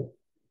debit.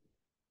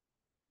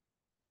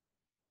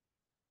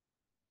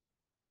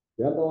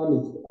 The other one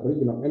is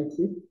original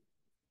entry.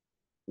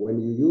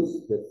 When you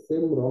use the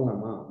same wrong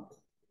amount,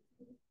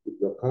 it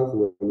occurs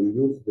when you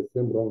use the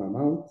same wrong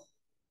amount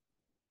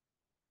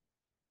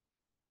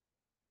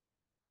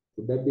to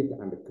to debit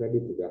and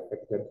credit the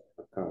affected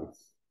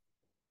accounts.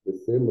 The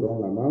same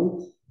wrong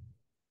amount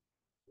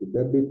to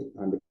debit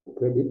and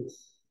credit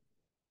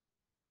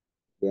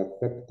the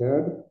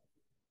affected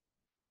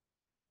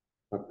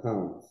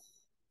accounts.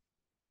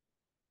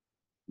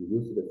 You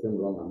use the same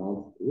wrong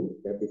amount to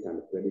debit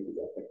and credit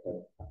the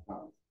affected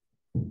accounts.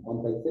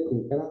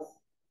 Compensating errors,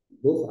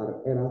 those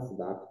are errors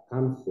that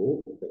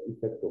cancel the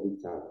effect of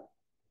each other.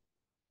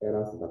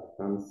 Errors that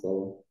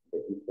cancel the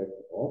effect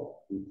of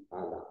each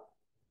other.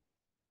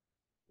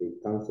 They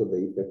cancel the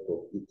effect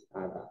of each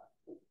other.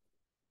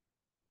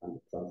 And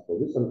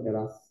transposition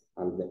errors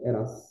and the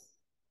errors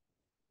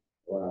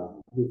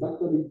is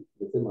actually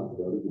the same as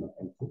the original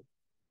entry.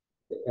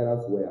 The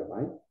errors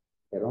whereby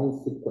a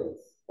wrong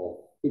sequence of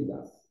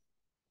figures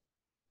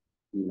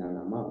in an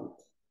amount,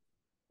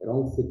 a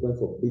wrong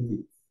sequence of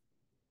digits,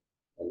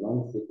 a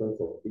long sequence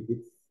of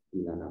digits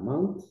in an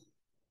amount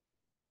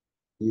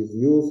is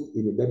used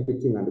in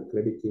debiting and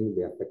crediting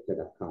the affected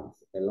accounts.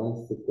 A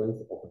long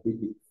sequence of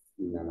digits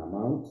in an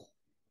amount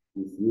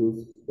is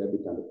used to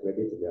debit and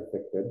credit the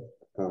affected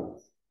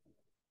accounts.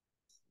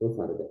 Those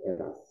are the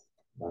errors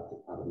that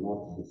are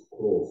not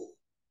disclosed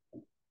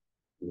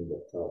in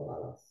the trial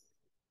balance.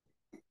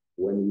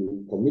 When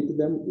you commit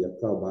them, your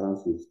trial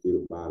balance will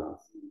still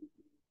balance.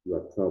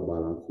 Your trial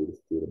balance will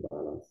still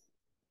balance.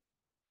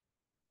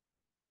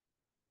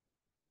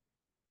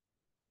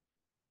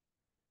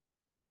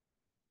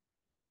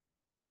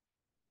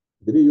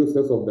 Three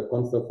uses of the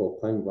concept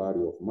of time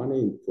value of money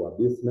into a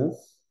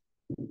business.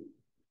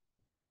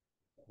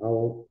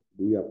 How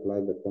do we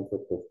apply the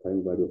concept of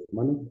time value of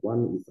money?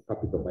 One is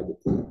capital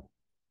budgeting.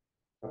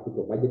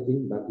 Capital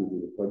budgeting, that is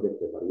in project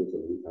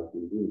evaluation. We have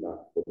been doing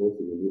that for those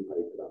in the new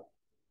curriculum.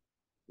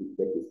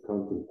 The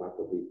discounting part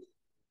of it.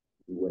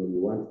 When we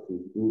want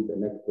to do the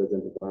net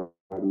present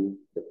value,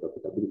 the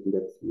profitability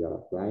index, we are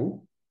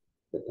applying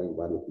the time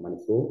value of money.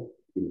 So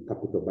in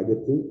capital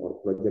budgeting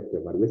or project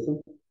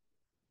evaluation,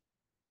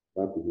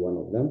 that is one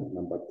of them.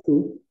 Number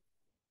two,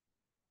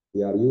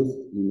 they are used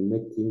in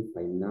making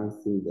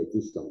financing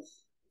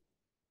decisions.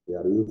 They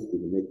are used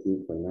in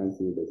making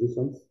financing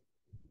decisions.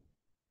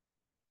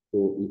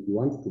 So if you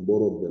want to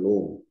borrow the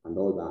loan and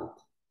all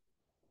that,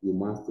 you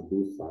must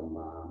do some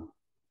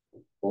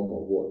form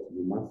of what?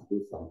 You must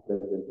do some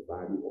present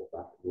value of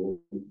that loan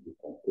to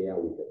compare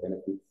with the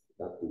benefits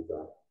that is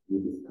you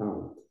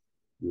discount.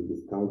 You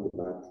discount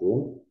that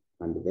loan,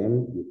 and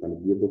then you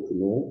can be able to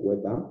know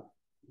whether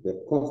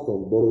the cost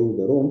of borrowing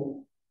the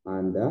loan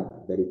and the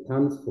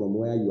returns from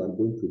where you are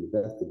going to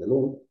invest the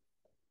loan,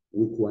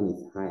 which one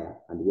is higher,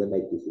 and whether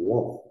it is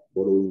worth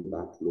borrowing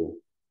that loan.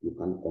 You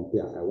can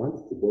compare. I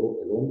want to borrow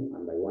a loan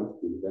and I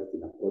want to invest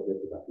in a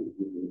project that will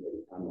give me a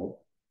return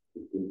of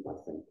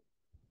 15%.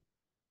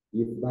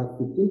 If that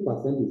 15%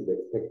 is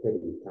the expected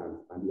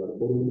return and you are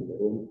borrowing a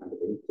loan and the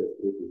interest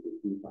rate is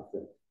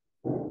 15%,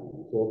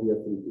 so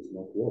obviously it is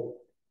not worth.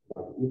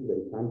 But if the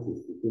return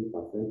is 15%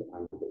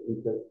 and the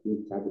interest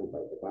being charged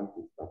by the bank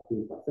is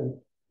 13%,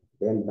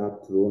 then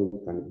that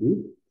loan can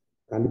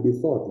be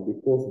sought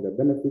because the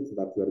benefits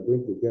that you are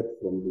going to get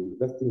from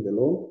investing the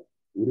loan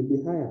will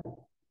be higher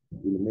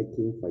in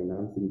making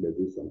financing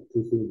decisions,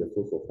 choosing the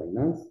source of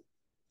finance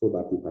so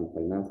that you can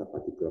finance a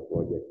particular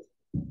project.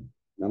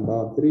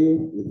 Number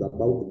three is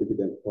about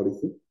dividend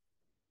policy.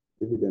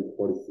 Dividend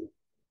policy.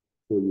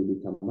 So you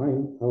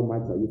determine how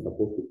much are you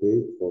supposed to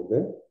pay for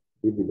the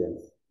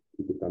dividends.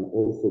 It can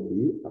also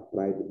be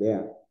applied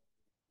there.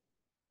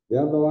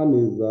 The other one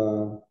is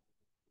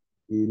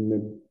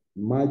in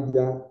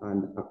merger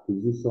and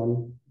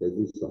acquisition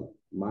decision.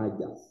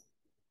 Mergers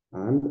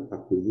and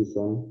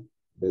acquisition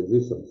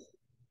decisions.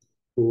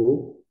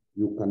 So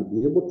you can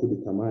be able to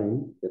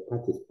determine the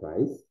purchase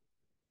price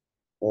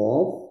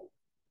of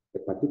a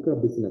particular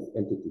business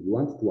entity. You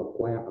want to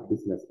acquire a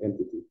business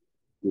entity.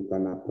 You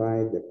can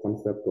apply the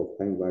concept of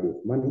time value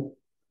of money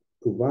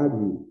to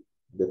value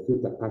the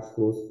future cash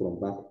flows from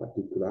that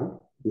particular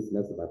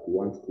business that you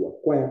want to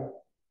acquire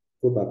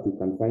so that you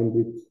can find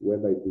it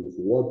whether it is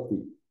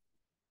worthy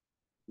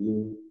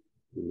being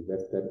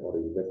invested or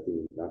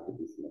investing in that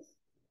business.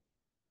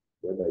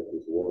 Whether it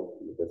is worth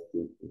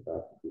investing in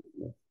that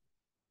business.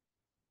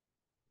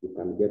 You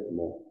can get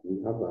more.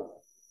 We have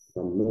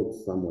some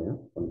notes somewhere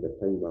on the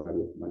time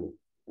value of money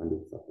and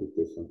its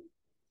application.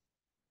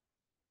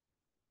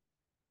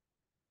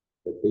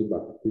 The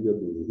payback period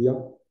is here.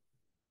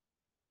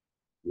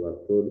 You are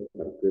told to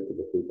calculate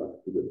the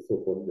payback period.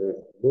 So for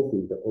both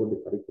in the old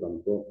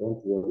curriculum,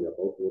 don't worry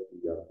about what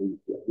we are doing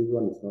here. This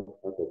one is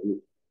not part of it.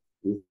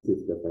 This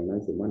is the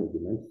financial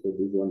management. So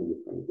this one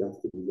you can just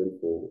listen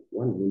for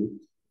 1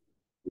 minute,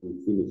 we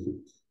finish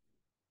it.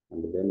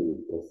 And then we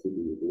proceed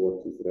with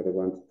what is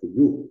relevant to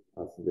you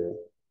as the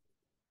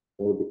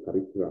old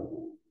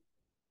curriculum.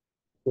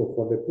 So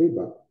for the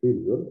payback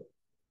period,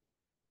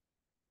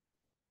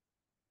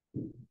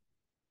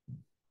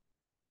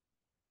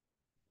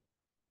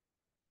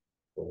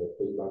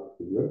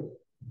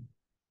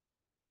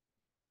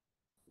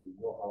 you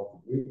know how to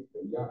do it.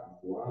 The year is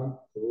 1,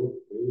 2,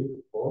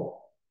 3,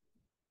 4,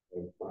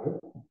 and 5.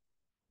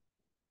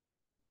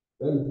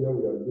 Then here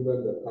we are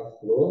given the cash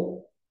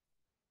flow,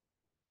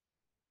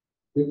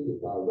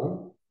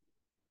 50,000,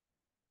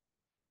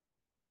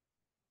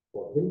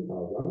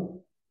 14,000,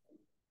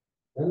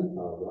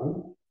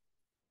 10,000,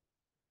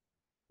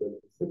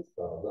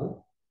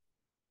 26,000,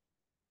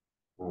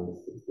 and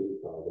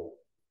 16,000.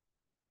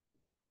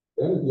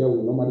 Then here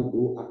we normally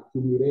do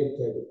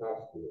accumulated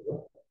cash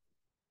flow.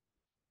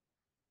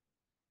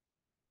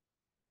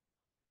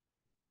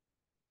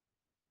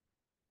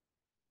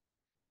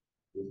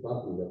 We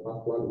start with the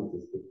first one, which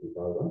is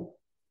 50,000,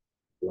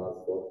 plus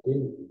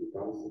 14, it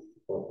becomes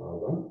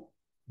 64,000,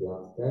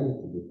 plus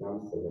 10, it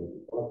becomes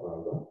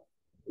 74,000,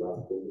 plus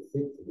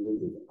 26, which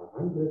is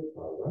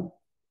 100,000,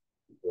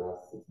 plus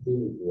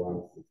 16 is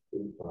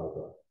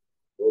 116,000.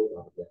 Those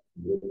are the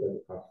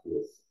accumulated cash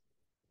flows.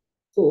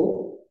 So,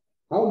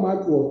 how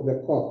much was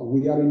the cost?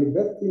 We are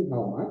investing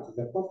how much?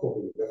 The cost of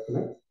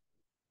investment.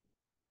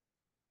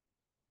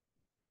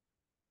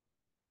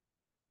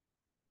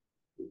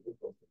 Is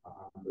equal to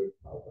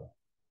 100,000.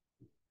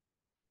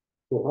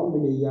 So how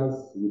many years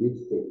will it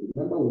take?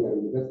 Remember, we are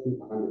investing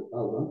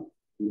 100,000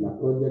 in a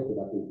project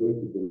that is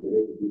going to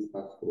generate these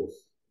cash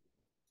flows.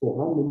 So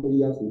how many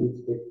years will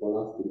it take for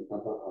us to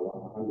recover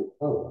our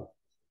 100,000?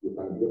 You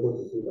can be able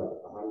to see that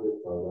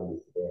 100,000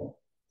 is there.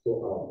 So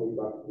our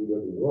payback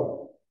period is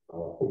what?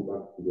 Our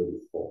payback period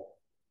is 4.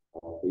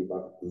 Our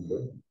payback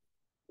period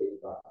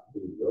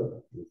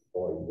is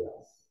 4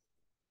 years.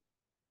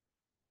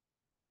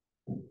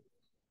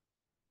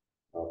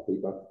 Our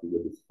payback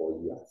period is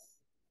 4 years.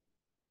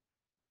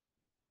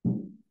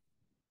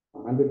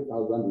 100,000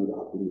 will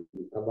have been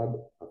recovered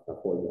after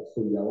 4 years.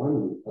 So year one,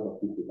 we recover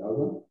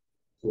 50,000.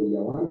 So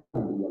year one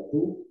and year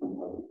two, we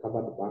have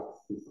recovered back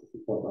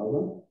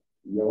 64,000.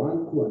 Year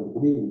 1, 2, and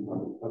 3, we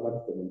have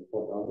recovered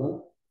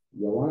 74,000.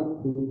 Year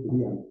 1, 2,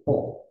 3, and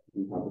 4,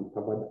 we have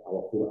recovered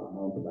our full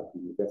amount that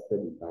we invested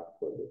in that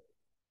project.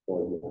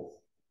 4 years.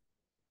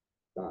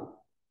 Done.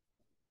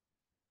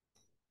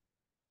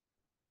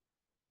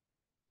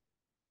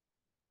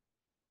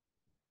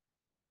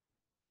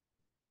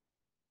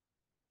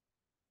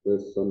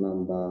 Question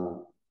number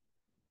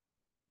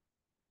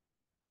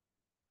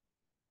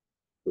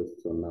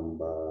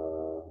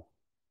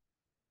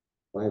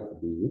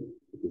 5B,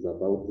 it is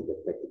about the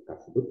petty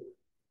cash book.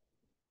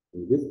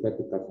 In this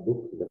petty cash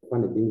book, the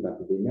funny thing that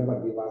they never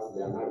give us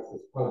the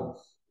analysis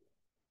columns.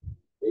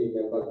 They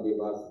never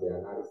give us the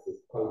analysis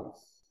columns.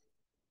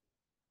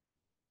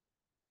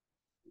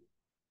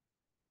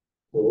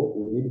 So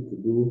we need to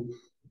do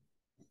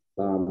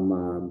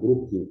some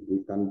grouping.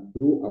 We can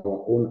do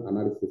our own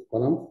analysis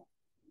columns.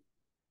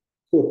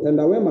 So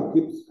Tendawema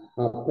keeps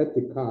her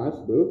petty cash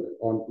book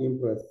on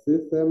interest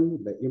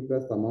system. The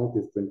interest amount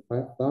is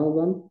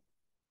 25,000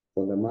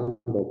 for the month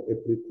of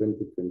April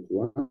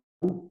 2021.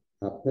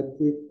 Her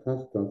petty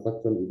cash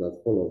transaction is as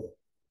follows.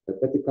 The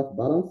petty cash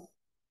balance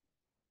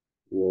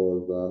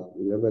was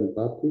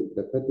 1130.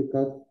 The petty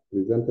cash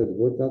presented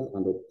vouchers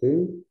and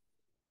obtained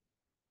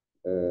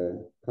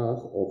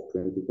cash of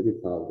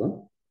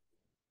 23,000.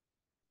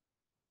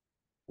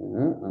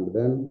 And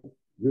then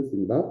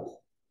using that,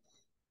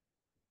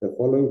 the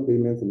following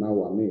payments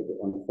now are made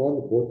on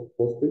both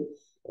postage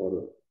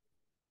or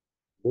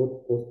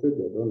both postage.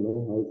 I don't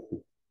know how.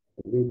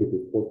 I think it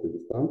is postage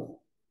stamps.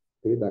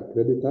 Paid a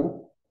creditor,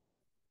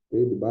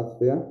 paid bus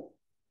fare,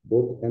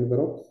 both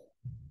envelopes,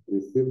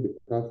 received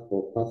cash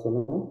for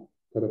personal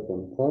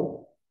telephone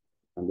call,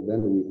 and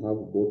then we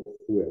have both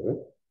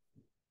fuel.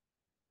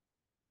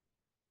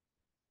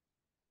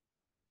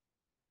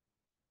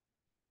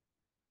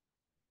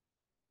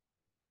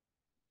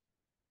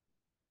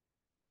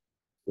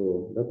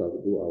 So let us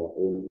do our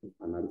own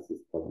analysis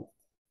column.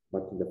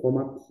 But the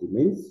format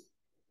remains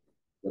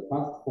the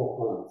first 4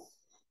 columns.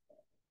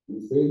 We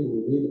say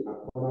we need a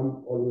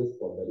column always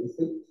for the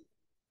receipt.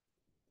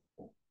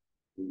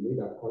 We need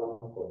a column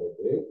for the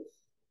date,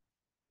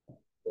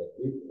 the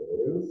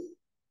details,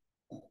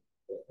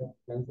 the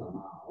expense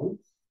amount,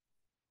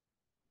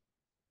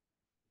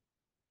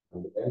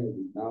 and then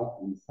we now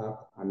insert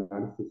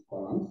analysis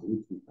columns,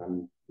 which we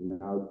can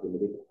now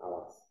generate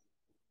ours.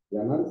 The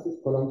analysis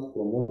columns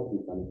from what we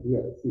can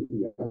see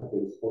here,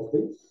 there is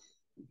postage.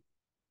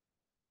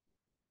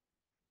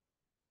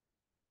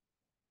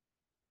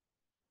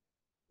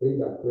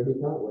 Paid a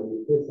creditor, when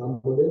you pay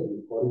somebody,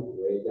 we call it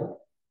wager.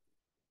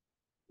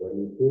 When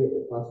you pay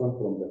a person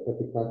from the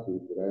petty cash,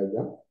 it's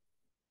wager.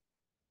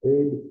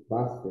 Paid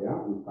bus fare,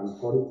 you can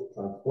call it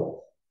transport.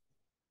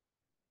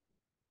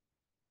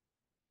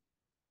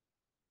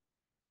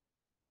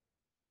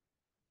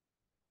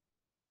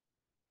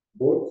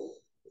 Both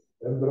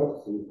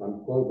envelopes, you can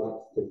call that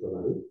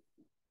stationery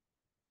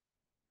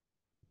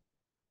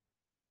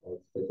or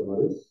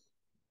stationaries.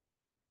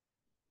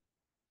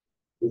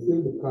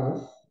 Receive the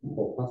cash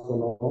for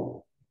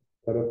personal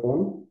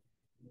telephone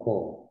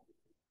call.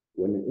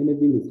 When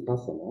anything is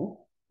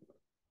personal,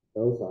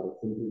 those are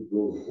simply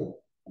blown.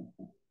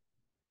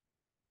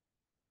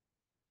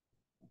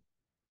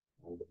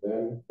 And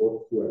then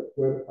both fuel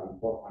and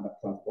for under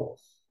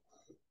transports.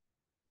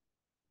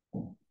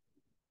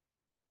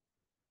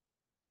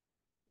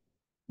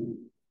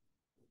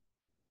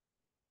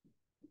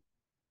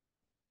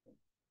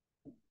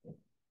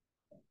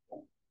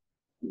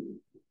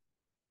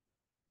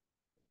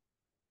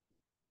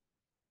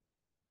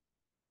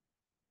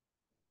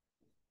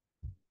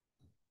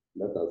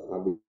 Let us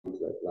have it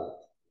like that.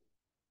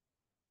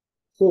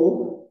 So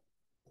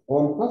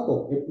on 1st of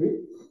April,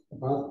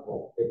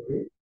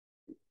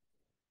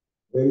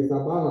 there is a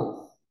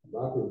balance.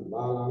 That is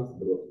balance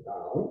brought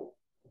down.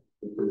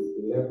 It is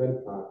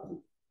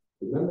 1130.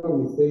 Remember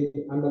we say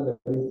under the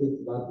basics,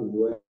 that is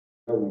where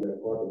we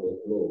record the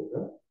flow.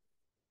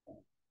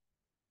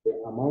 The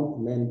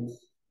amount meant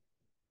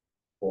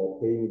for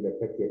paying the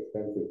petty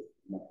expenses.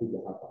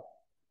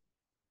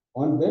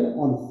 And then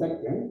on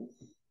 2nd,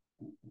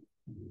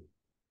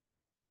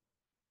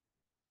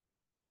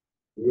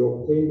 we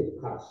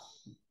obtained cash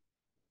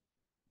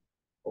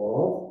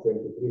of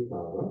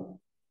 23,000.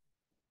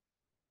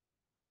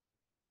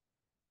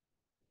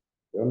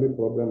 The only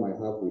problem I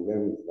have with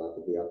them is that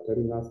they are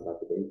telling us that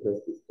the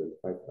interest is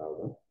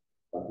 25,000.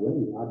 But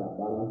when we add a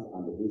balance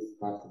and this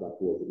cash that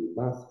was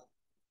reversed,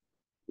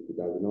 it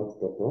does not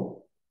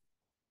total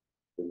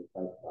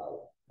 25,000.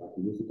 But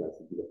we use it as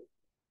given.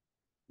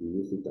 We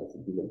use it as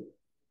given.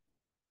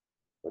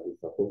 But it's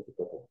supposed to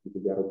total. If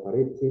they are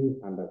operating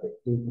under the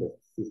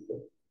interest system,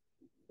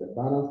 the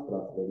balance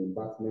plus the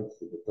reimbursement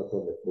should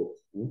total the fruit.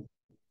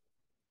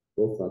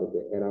 Those are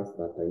the errors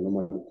that I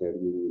normally tell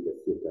you with the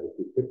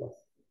Rchrp papers.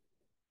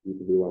 If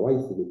they were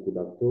wise, they could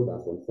have told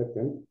us on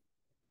 2nd,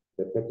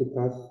 the petty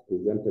cash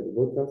presented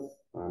vouchers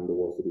and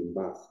was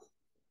reimbursed.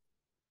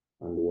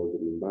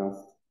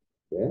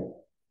 The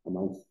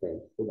amount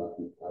spent, so that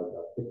we have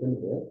taken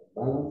the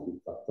balance, we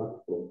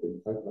subtract from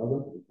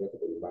 25,000, we get the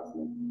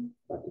reimbursement.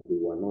 But they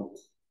were not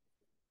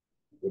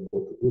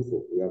able to do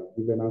so. They have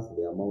given us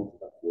the amount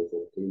that was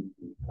obtained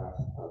in cash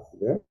as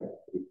the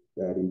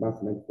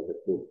reimbursement for the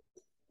food.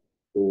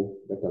 So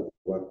let us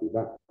work with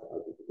that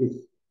as it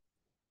is.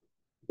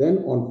 Then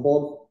on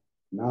 4th,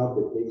 now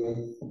the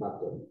payments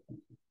happen.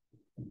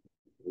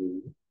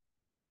 We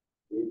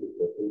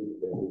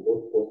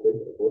both posted,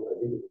 I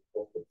think it's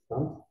posted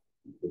stamps,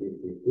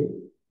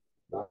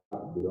 that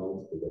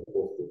belongs to the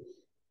postage.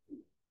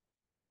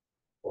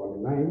 On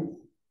 9th,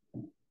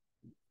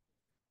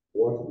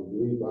 what did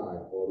we buy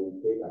or we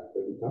paid at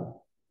creditor?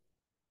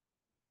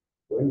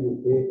 When you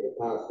pay a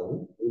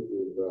person, this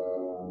is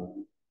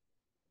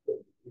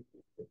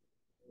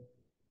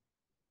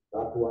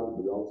that one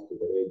belongs to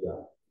the ledger.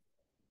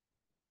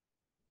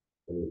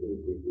 When you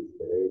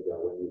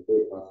pay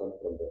a person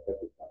from the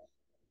petty cash.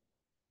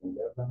 On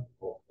the 11th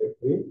of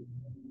April,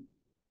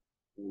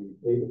 we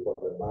paid for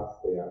the bus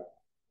fare.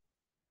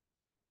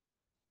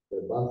 The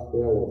bus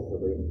fare was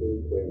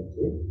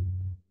 1720.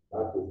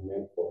 That is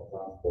meant for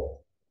transport.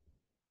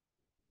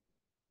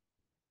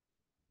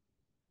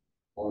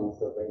 On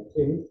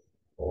 17th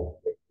of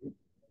April,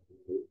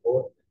 we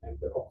bought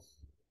envelopes.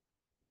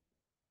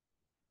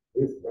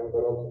 These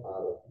envelopes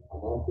are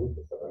amounting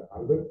to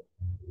 700.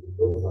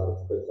 Those are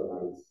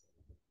stationaries.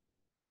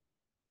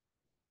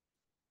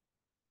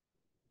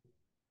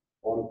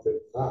 On the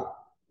 3rd,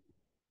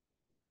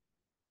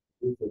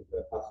 this is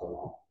the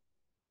personal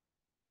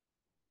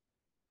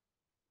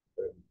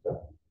credit.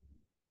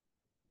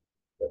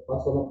 The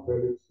personal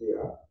credit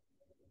here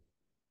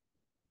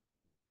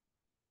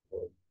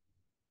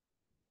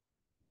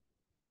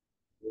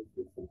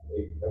this is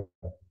 8. Those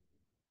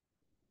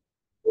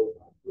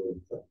are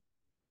closed.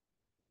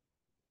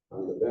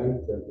 And then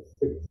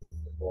 26th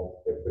of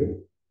April,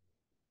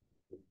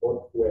 we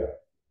bought fuel.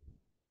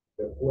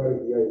 The fuel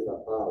here is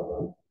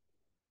 1,000.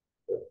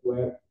 The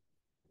fuel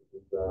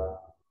is a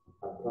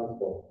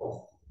transport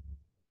cost.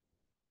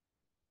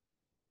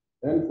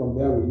 Then from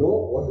there we know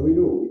what do?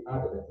 We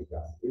add the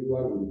figures. This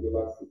one will give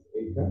us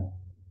 680.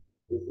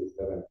 This is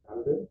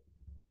 700.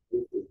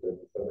 This is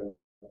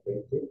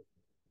 2720.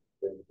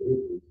 Then 3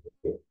 is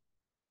 3.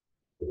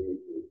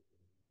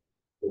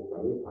 So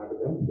can we add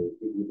them? They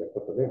give you the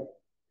total there.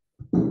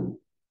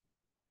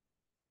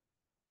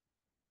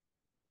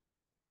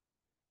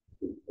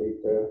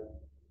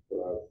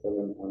 Plus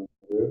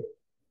 700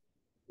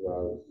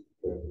 plus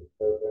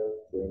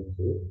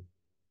 2720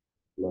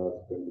 plus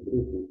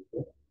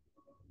 2350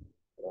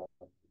 plus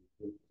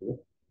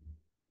 50.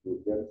 You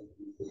get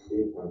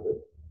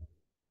 1600.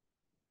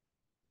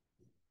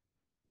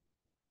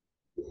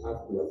 You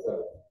ask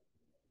yourself,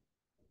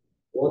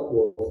 what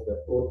was the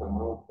total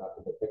amount that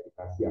the petty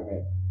cashier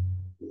had?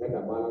 He had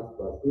a balance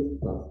plus this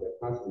plus the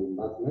cash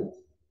reimbursement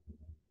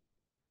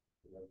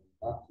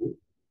plus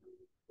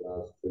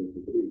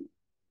 23,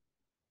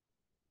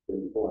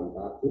 24 and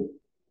 30.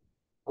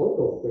 Out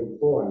of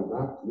 24 and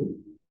 30,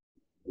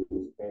 we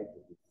spent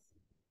this.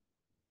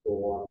 So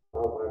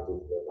how much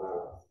is the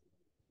balance?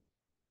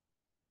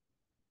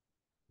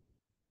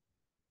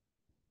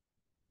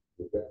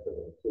 We get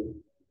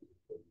 17.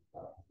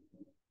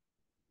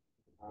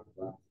 And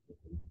that's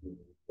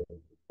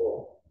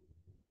 24.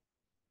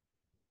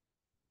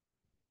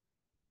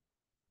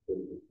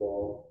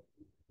 24.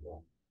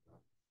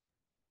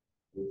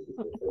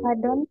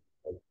 Pardon?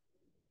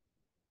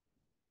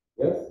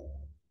 Yes?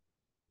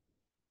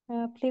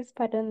 Please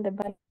pardon the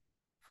back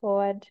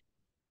forward.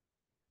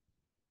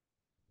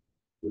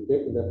 You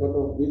take the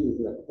total, this is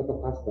the total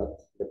cash that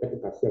the petty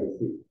cashier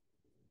received.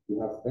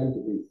 You have spent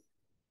this.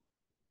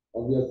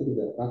 Obviously,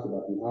 the cash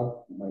that you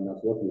have minus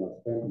what you have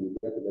spent, you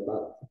get the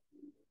balance.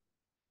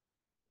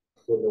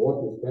 So the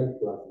what you spent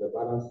plus the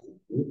balance should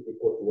be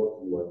equal to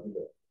what you are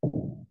given.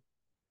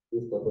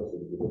 This total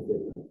should be the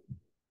same.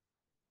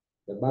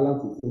 The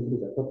balance is simply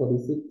the total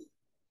receipt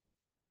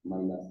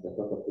minus the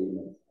total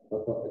payment,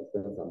 total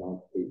expense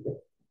amount paid.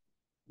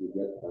 You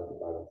get that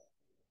balance.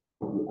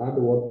 You add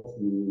what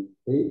you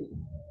paid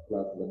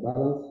plus the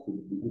balance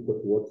should be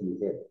equal to what you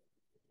had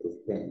to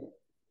spend.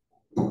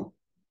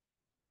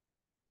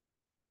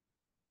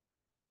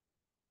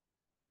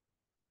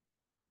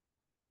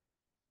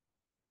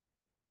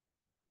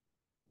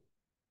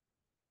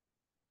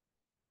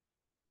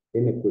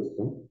 Any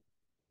question?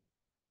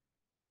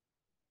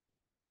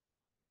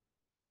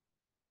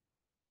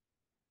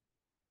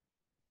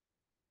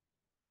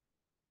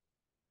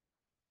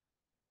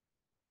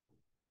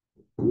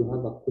 Do you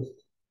have a question?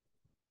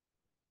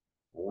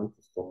 I want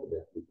to stop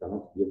there. We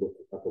cannot be able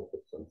to tackle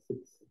question 6.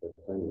 The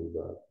time is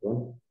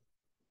gone.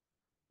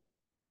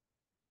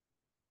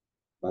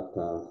 But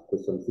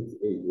question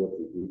 6A is what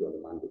we did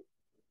on Monday.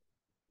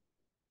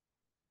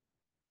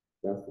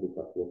 Just look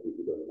at what we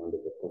did on Monday,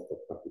 the cost of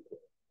capital.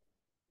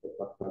 The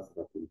factors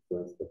that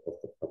influence the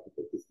cost of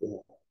capital is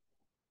there.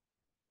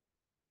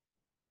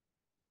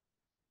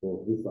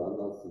 So these are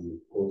others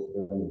you post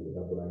them in the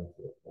double line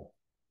to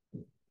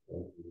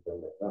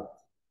them like that.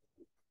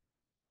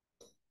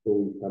 So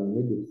we can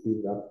maybe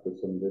see that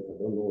question later.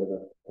 I don't know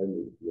whether time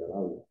will be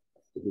allowed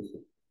to do so.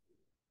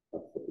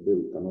 But for today,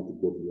 we cannot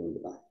go beyond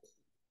that.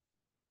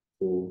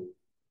 So,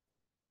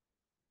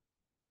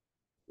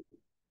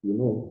 you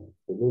know,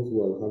 for those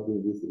who are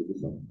having this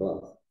revision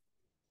class,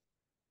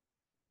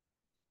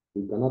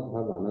 we cannot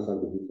have another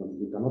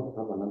revision. We cannot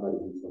have another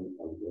revision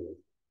on the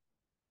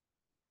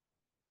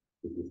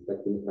It is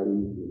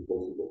technically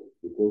impossible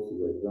because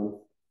your exams,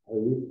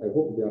 I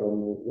hope they are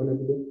on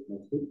Wednesday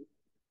next week,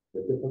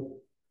 the paper.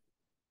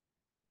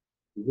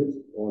 Is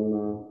it on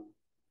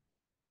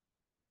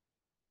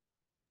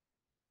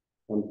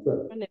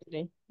 12th?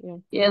 Wednesday, yeah.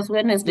 Yes,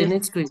 Wednesday Yes.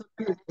 next week.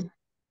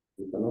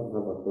 You cannot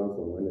have a class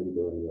on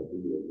Wednesday when you are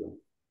doing the exam.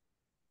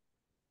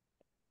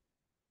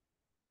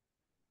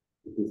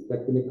 It is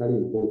technically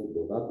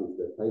impossible. That is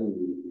the time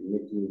you will be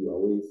making your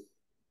ways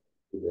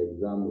to the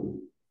exam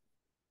room.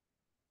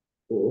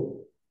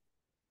 So,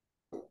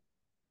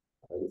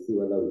 I will see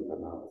whether we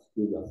can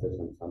squeeze a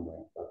session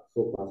somewhere. But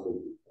so far, so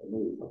good. I know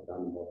we have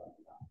done more than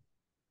that.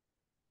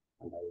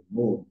 And I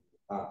know it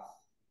has.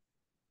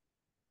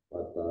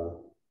 But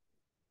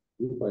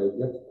if I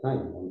get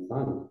time on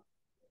Sunday,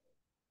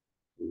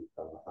 we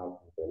can have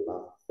the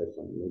last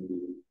session.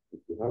 Maybe if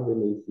you have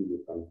any issue,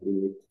 you can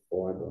bring it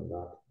forward on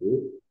that day.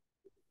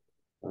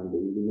 And the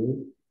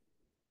evening,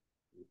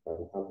 we can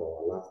have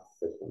our last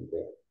session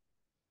there.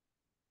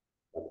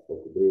 But for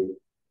today,